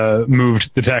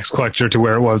moved The Tax Collector to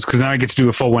where it was, because now I get to do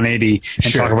a full 180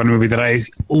 and talk about a movie that I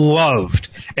loved,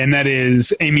 and that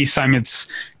is Amy Seimet's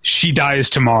She Dies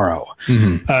Tomorrow.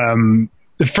 Mm-hmm.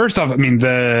 First off, I mean,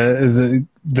 the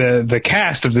the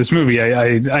cast of this movie,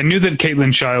 I knew that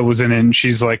Caitlin Child was in it, and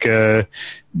she's like a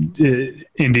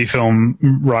indie film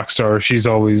rock star. She's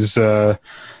always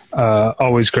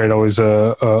great, always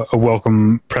a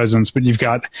welcome presence. But you've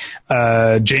got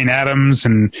Jane Addams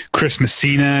and Chris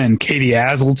Messina and Katie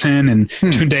Aselton and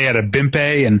Tunde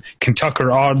Adebimpe and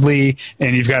Kentucker Audley,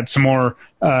 and you've got some more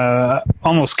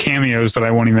almost cameos that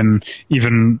I won't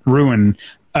even ruin.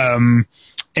 And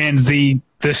the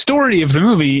story of the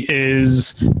movie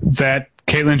is that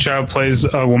Caitlin Child plays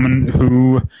a woman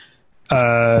who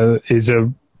is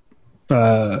a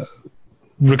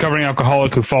recovering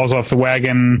alcoholic who falls off the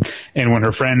wagon, and when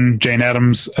her friend Jane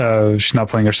Addams, she's not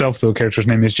playing herself, the character's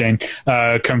name is Jane,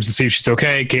 comes to see if she's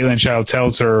okay, Caitlin Child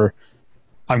tells her,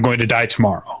 "I'm going to die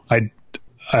tomorrow. I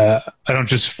don't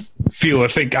just feel or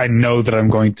think, I know that I'm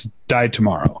going to die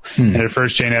tomorrow." And at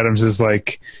first Jane Addams is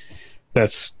like,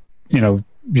 "That's,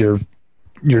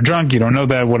 you're drunk, you don't know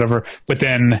that, whatever." But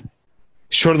then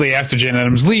shortly after Jane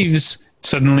Addams leaves,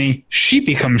 suddenly she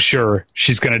becomes sure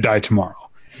she's going to die tomorrow.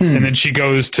 And then she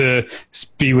goes to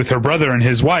be with her brother and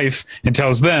his wife and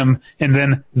tells them, and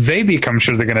then they become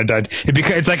sure they're going to die.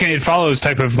 It's like It Follows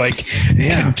type of like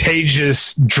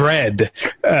contagious dread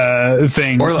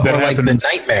thing. Or like the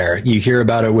nightmare. You hear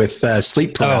about it with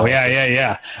sleep paralysis. Oh,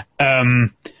 yeah.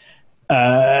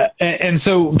 And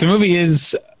so the movie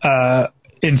is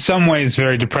in some ways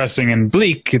very depressing and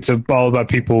bleak. It's all about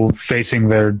people facing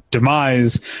their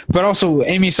demise, but also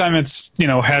Amy Seimetz,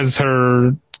 has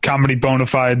her comedy bona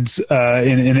fides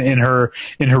in her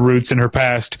roots, in her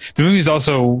past. The movie is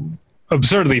also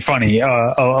absurdly funny a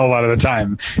lot of the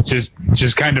time, just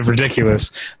kind of ridiculous.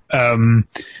 There's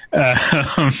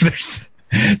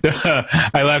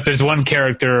I laugh. There's one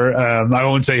character, I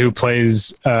won't say who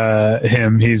plays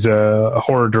him. He's a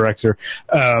horror director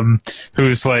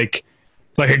who's like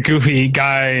a goofy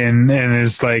guy and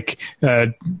is like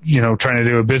trying to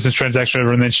do a business transaction or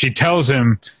whatever, and then she tells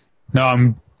him,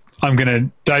 "No, I'm gonna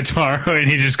die tomorrow," and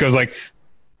he just goes like,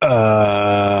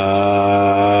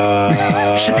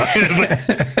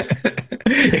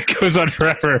 It goes on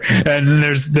forever, and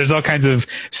there's all kinds of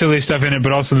silly stuff in it,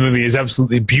 but also the movie is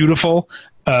absolutely beautiful,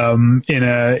 in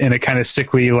a kind of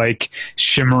sickly, like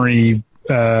shimmery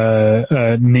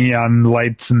neon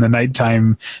lights in the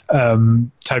nighttime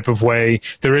type of way.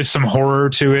 There is some horror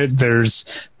to it. There's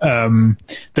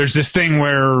this thing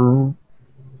where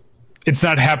it's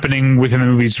not happening within the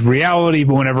movie's reality,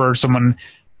 but whenever someone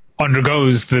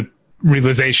undergoes the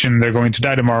realization they're going to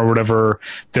die tomorrow or whatever,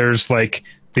 there's like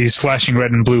these flashing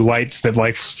red and blue lights that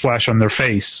like flash on their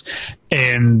face.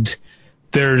 And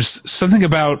there's something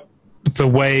about the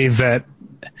way that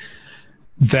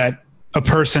a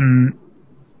person,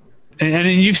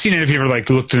 and you've seen it if you ever like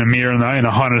looked in a mirror in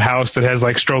a haunted house that has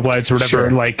like strobe lights or whatever,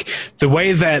 sure. Like the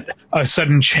way that a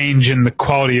sudden change in the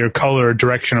quality or color or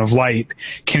direction of light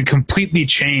can completely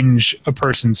change a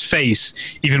person's face,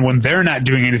 even when they're not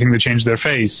doing anything to change their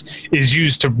face, is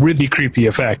used to really creepy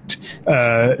effect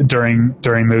during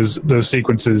those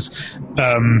sequences.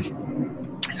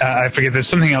 I forget. There's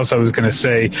something else I was going to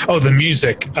say. Oh, the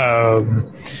music.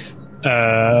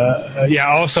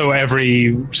 Also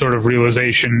every sort of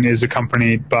realization is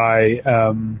accompanied by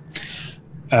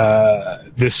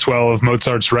this swell of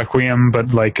Mozart's Requiem,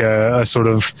 but like a sort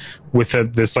of with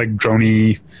this like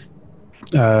drony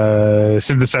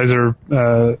synthesizer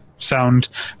sound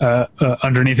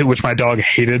underneath it, which my dog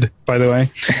hated, by the way.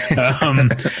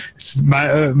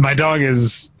 My dog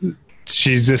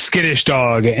she's a skittish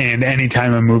dog, and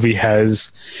anytime a movie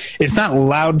has, it's not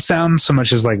loud sounds so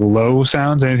much as like low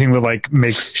sounds, anything that like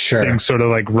makes things sort of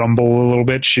like rumble a little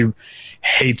bit, she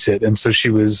hates it. And so she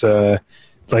was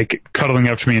like cuddling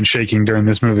up to me and shaking during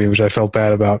this movie, which I felt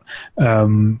bad about.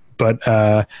 But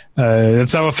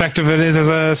that's how effective it is as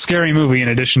a scary movie, in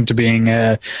addition to being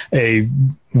a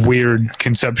weird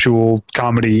conceptual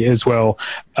comedy as well.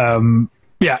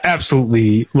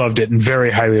 Absolutely loved it and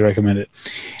very highly recommend it.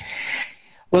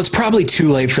 Well, it's probably too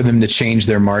late for them to change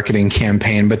their marketing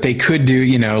campaign, but they could do,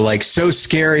 like so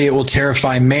scary it will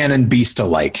terrify man and beast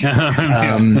alike.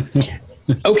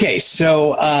 Okay,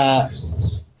 so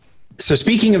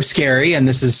speaking of scary, and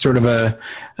this is sort of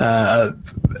a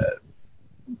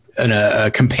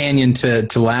companion to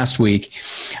last week,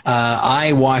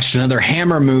 I watched another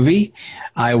Hammer movie.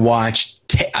 I watched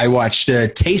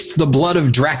Taste the Blood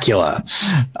of Dracula.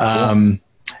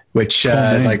 Which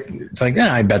it's like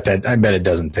I bet it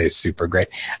doesn't taste super great,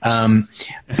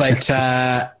 but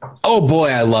oh boy,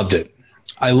 I loved it.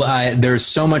 There's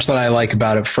so much that I like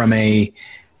about it from a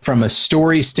from a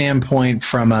story standpoint,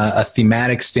 from a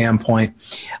thematic standpoint.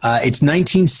 It's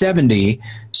 1970,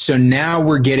 so now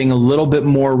we're getting a little bit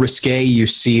more risque. You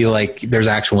see, like, there's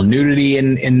actual nudity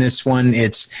in this one.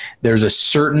 There's a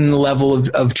certain level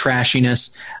of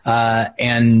trashiness,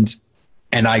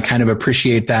 and I kind of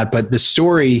appreciate that. But the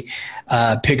story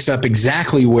picks up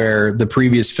exactly where the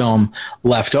previous film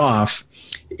left off,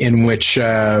 in which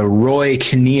Roy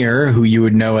Kinnear, who you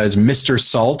would know as Mr.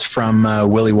 Salt from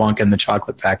Willy Wonka and the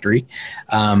Chocolate Factory,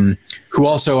 who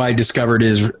also I discovered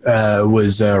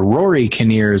was Rory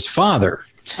Kinnear's father.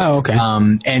 Oh, okay.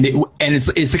 And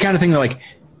it's the kind of thing that, like,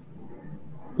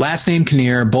 last name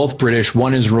Kinnear, both British.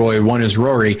 One is Roy, one is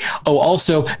Rory. Oh,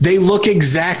 also they look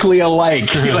exactly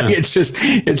alike. Like, it's just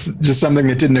something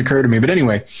that didn't occur to me. But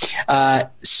anyway,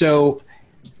 so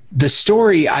the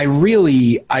story, I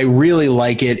really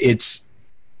like it. It's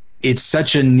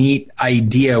such a neat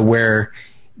idea where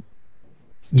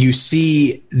you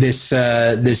see this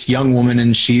young woman,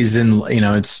 and she's in love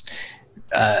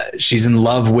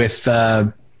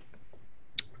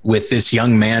with this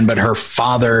young man, but her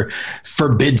father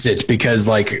forbids it because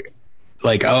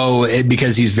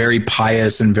because he's very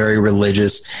pious and very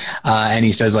religious. And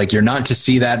he says, like, you're not to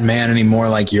see that man anymore.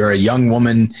 Like, you're a young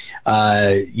woman,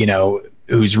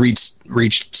 who's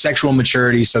reached sexual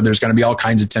maturity. So there's going to be all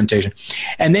kinds of temptation.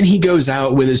 And then he goes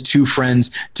out with his two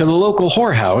friends to the local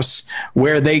whorehouse,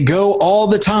 where they go all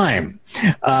the time,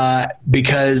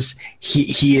 because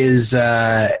he is,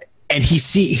 and he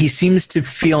seems to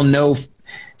feel no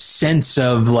sense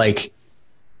of, like,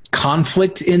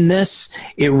 conflict in this.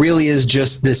 It really is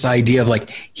just this idea of, like,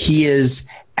 he is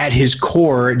at his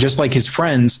core, just like his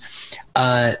friends,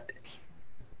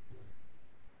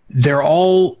 they're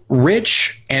all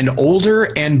rich and older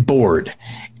and bored.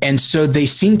 And so they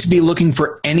seem to be looking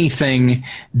for anything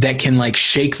that can, like,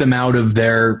 shake them out of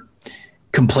their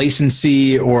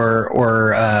complacency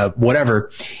or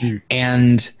whatever.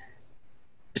 And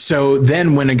so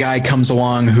then when a guy comes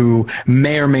along who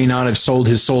may or may not have sold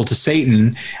his soul to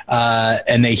Satan,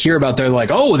 and they hear about, they're like,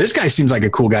 oh, this guy seems like a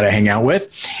cool guy to hang out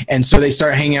with. And so they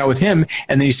start hanging out with him.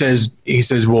 And then he says,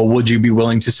 well, would you be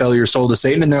willing to sell your soul to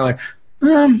Satan? And they're like,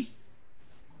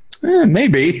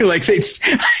 maybe. Like, they just,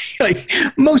 like,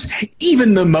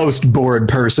 even the most bored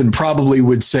person probably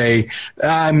would say,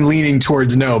 I'm leaning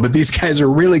towards no, but these guys are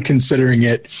really considering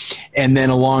it. And then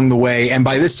along the way, and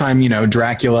by this time,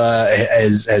 Dracula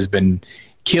has been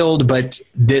killed, but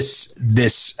this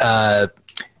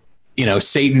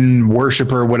Satan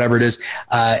worshiper, whatever it is,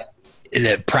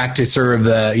 the practitioner of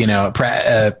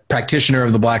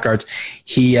the black arts,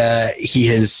 he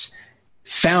has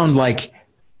found, like,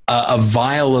 a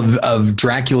vial of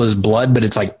Dracula's blood, but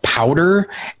it's like powder.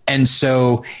 And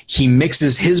so he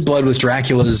mixes his blood with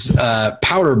Dracula's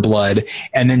powder blood,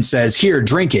 and then says, here,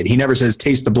 drink it. He never says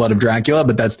taste the blood of Dracula,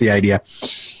 but that's the idea.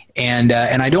 And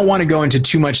I don't want to go into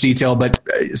too much detail, but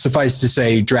suffice to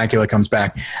say, Dracula comes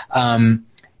back. And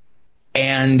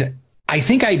I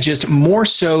think I just, more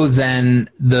so than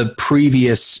the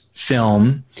previous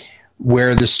film,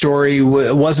 where the story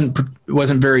wasn't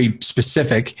very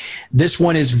specific, this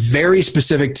one is very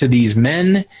specific to these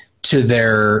men, to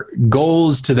their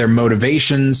goals, to their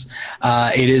motivations.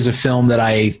 It is a film that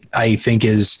I think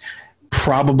is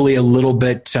probably a little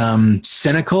bit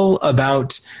cynical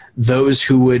about those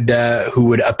who would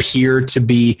appear to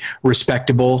be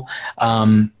respectable.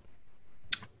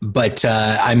 But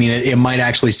I mean, it might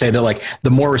actually say that, like,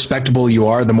 the more respectable you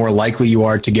are, the more likely you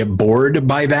are to get bored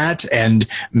by that, and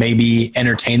maybe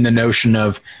entertain the notion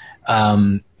of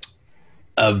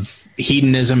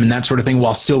hedonism and that sort of thing,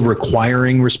 while still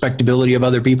requiring respectability of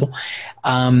other people.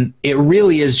 It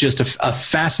really is just a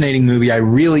fascinating movie. I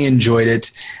really enjoyed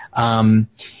it.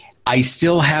 I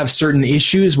still have certain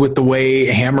issues with the way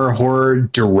Hammer Horror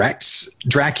directs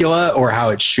Dracula, or how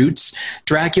it shoots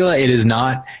Dracula. It is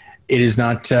not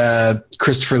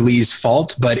Christopher Lee's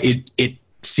fault, but it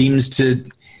seems to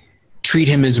treat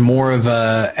him as more of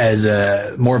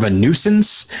a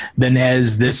nuisance than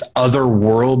as this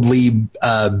otherworldly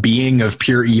being of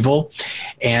pure evil.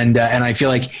 And I feel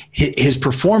like his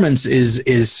performance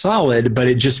is solid, but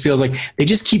it just feels like they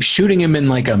just keep shooting him in,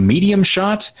 like, a medium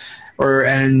shot or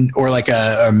like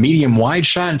a medium wide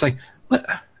shot. And it's like, what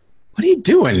are you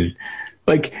doing?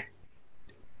 Like,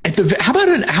 at the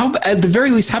very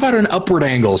least, how about an upward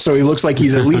angle, so he looks like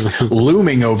he's at least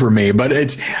looming over me? But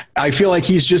I feel like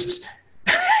he's just,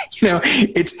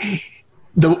 it's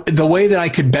the way that I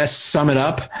could best sum it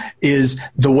up is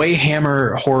the way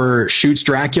Hammer Horror shoots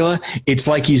Dracula. It's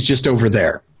like he's just over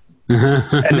there.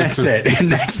 And that's it.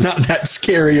 And that's not that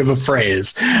scary of a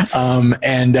phrase. But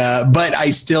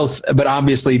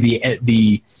obviously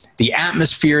the the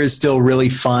atmosphere is still really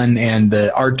fun, and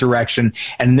the art direction,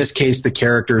 and in this case, the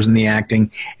characters and the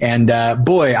acting. And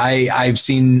boy, I've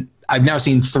now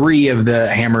seen 3 of the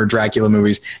Hammer Dracula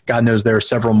movies. God knows there are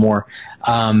several more.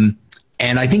 And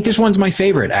I think this one's my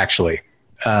favorite, actually,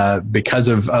 because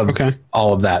of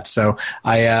all of that. So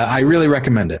I really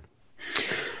recommend it.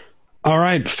 All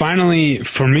right. Finally,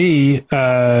 for me,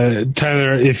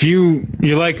 Tyler, if you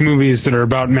like movies that are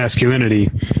about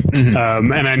masculinity, and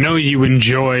I know you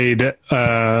enjoyed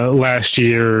last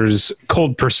year's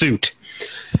Cold Pursuit.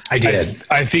 I did.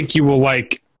 I think you will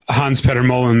like Hans Petter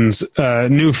Molen's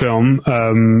new film.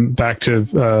 It's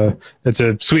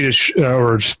a Swedish,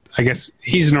 or I guess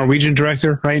he's a Norwegian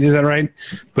director, right? Is that right?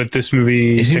 But this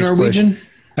movie is he Norwegian?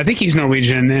 I think he's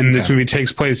Norwegian, and this movie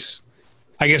takes place,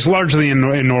 I guess, largely in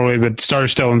Norway, but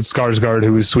stars Stellan Skarsgård,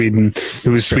 who was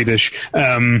Swedish.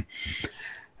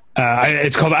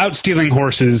 It's called Out Stealing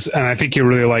Horses, and I think you'll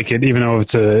really like it, even though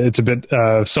it's a bit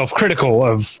self-critical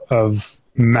of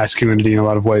masculinity in a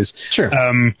lot of ways. Sure.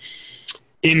 I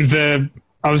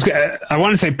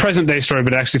want to say present day story,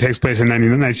 but it actually takes place in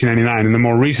 1999. In the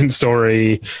more recent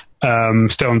story,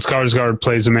 Stellan Skarsgård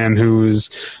plays a man whose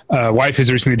wife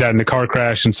has recently died in a car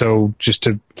crash, and so just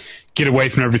to get away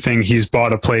from everything, he's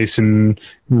bought a place in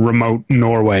remote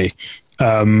Norway.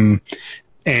 And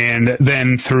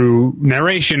then through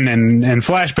narration and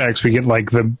flashbacks, we get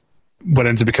like what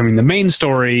ends up becoming the main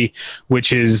story,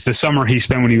 which is the summer he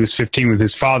spent when he was 15 with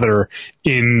his father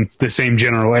in the same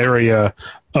general area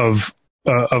of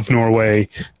Norway,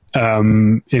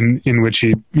 in which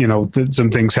he,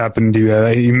 some things happened.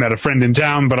 He met a friend in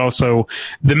town, but also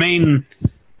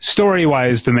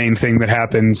story-wise, the main thing that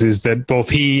happens is that both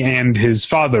he and his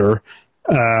father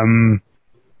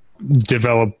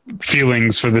develop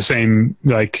feelings for the same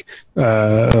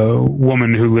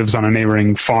woman who lives on a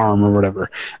neighboring farm or whatever.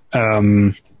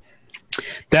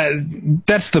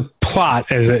 That's the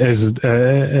plot as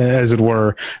it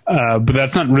were, but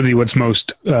that's not really what's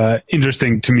most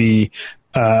interesting to me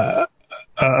about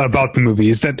the movie.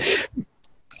 Is that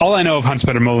all I know of Hans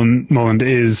Petter Molen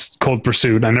is Cold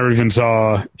Pursuit. I never even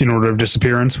saw In Order of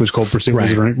Disappearance, which Cold Pursuit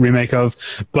was a remake of.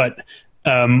 But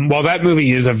while that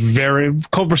movie is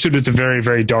Cold Pursuit is a very,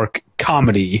 very dark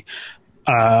comedy,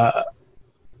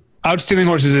 Out Stealing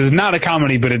Horses is not a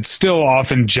comedy, but it's still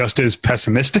often just as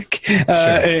pessimistic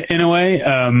in a way.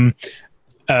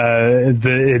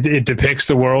 It depicts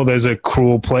the world as a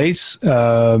cruel place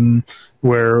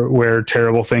where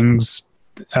terrible things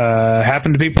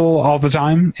happen to people all the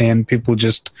time, and people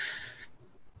just,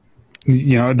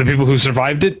 the people who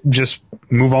survived it just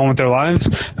move on with their lives.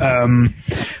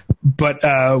 But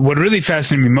what really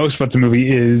fascinated me most about the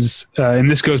movie is, and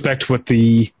this goes back to what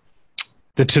the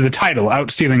title,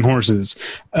 Out Stealing Horses.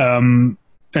 As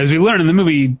we learn in the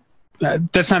movie,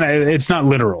 it's not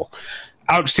literal.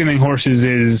 Out Stealing Horses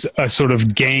is a sort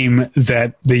of game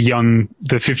that the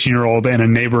 15-year-old and a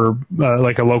neighbor,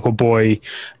 like a local boy,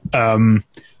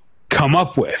 come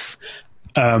up with.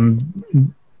 The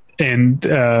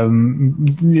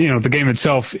game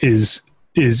itself is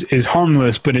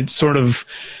harmless, but it's sort of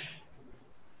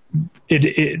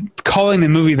calling the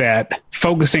movie that,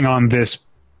 focusing on this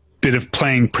bit of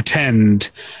playing pretend,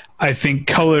 I think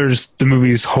colors the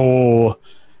movie's whole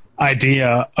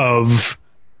idea of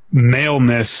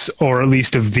maleness, or at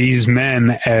least of these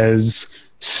men, as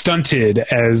stunted,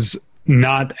 as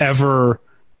not ever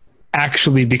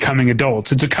actually becoming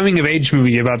adults. It's a coming of age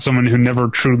movie about someone who never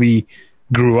truly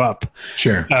grew up.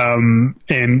 Sure.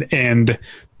 And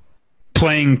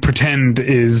playing pretend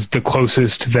is the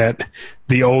closest that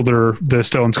the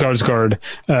Stellan Skarsgård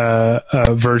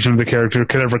version of the character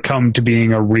could ever come to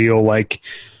being a real,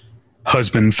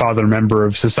 husband, father, member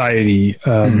of society.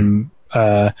 So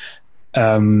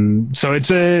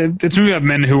it's a movie about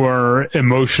men who are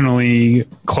emotionally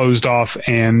closed off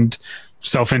and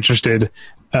self-interested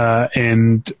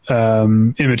and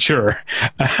immature,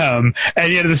 and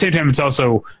yet at the same time, it's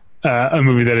also a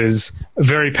movie that is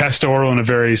very pastoral in a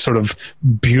very sort of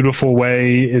beautiful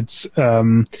way. It's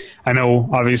I know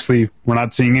obviously we're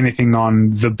not seeing anything on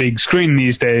the big screen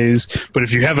these days, but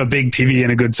if you have a big TV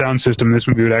and a good sound system, this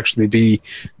movie would actually be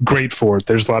great for it.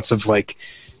 There's lots of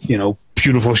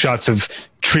beautiful shots of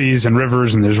trees and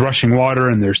rivers, and there's rushing water,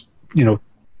 and there's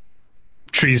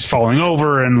trees falling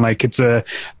over, and it's a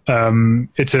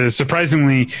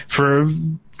surprisingly, for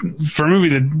for a movie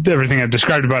that everything I've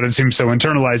described about it seems so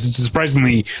internalized, it's a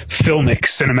surprisingly filmic,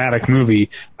 cinematic movie.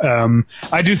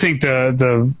 I do think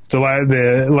the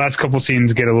last couple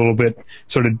scenes get a little bit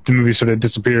the movie sort of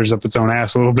disappears up its own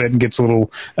ass a little bit and gets a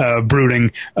little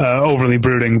brooding, overly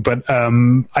brooding. But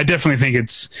I definitely think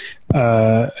it's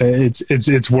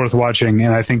worth watching,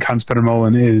 and I think Hans Peter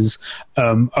Molen is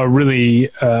a really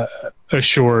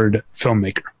assured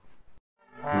filmmaker.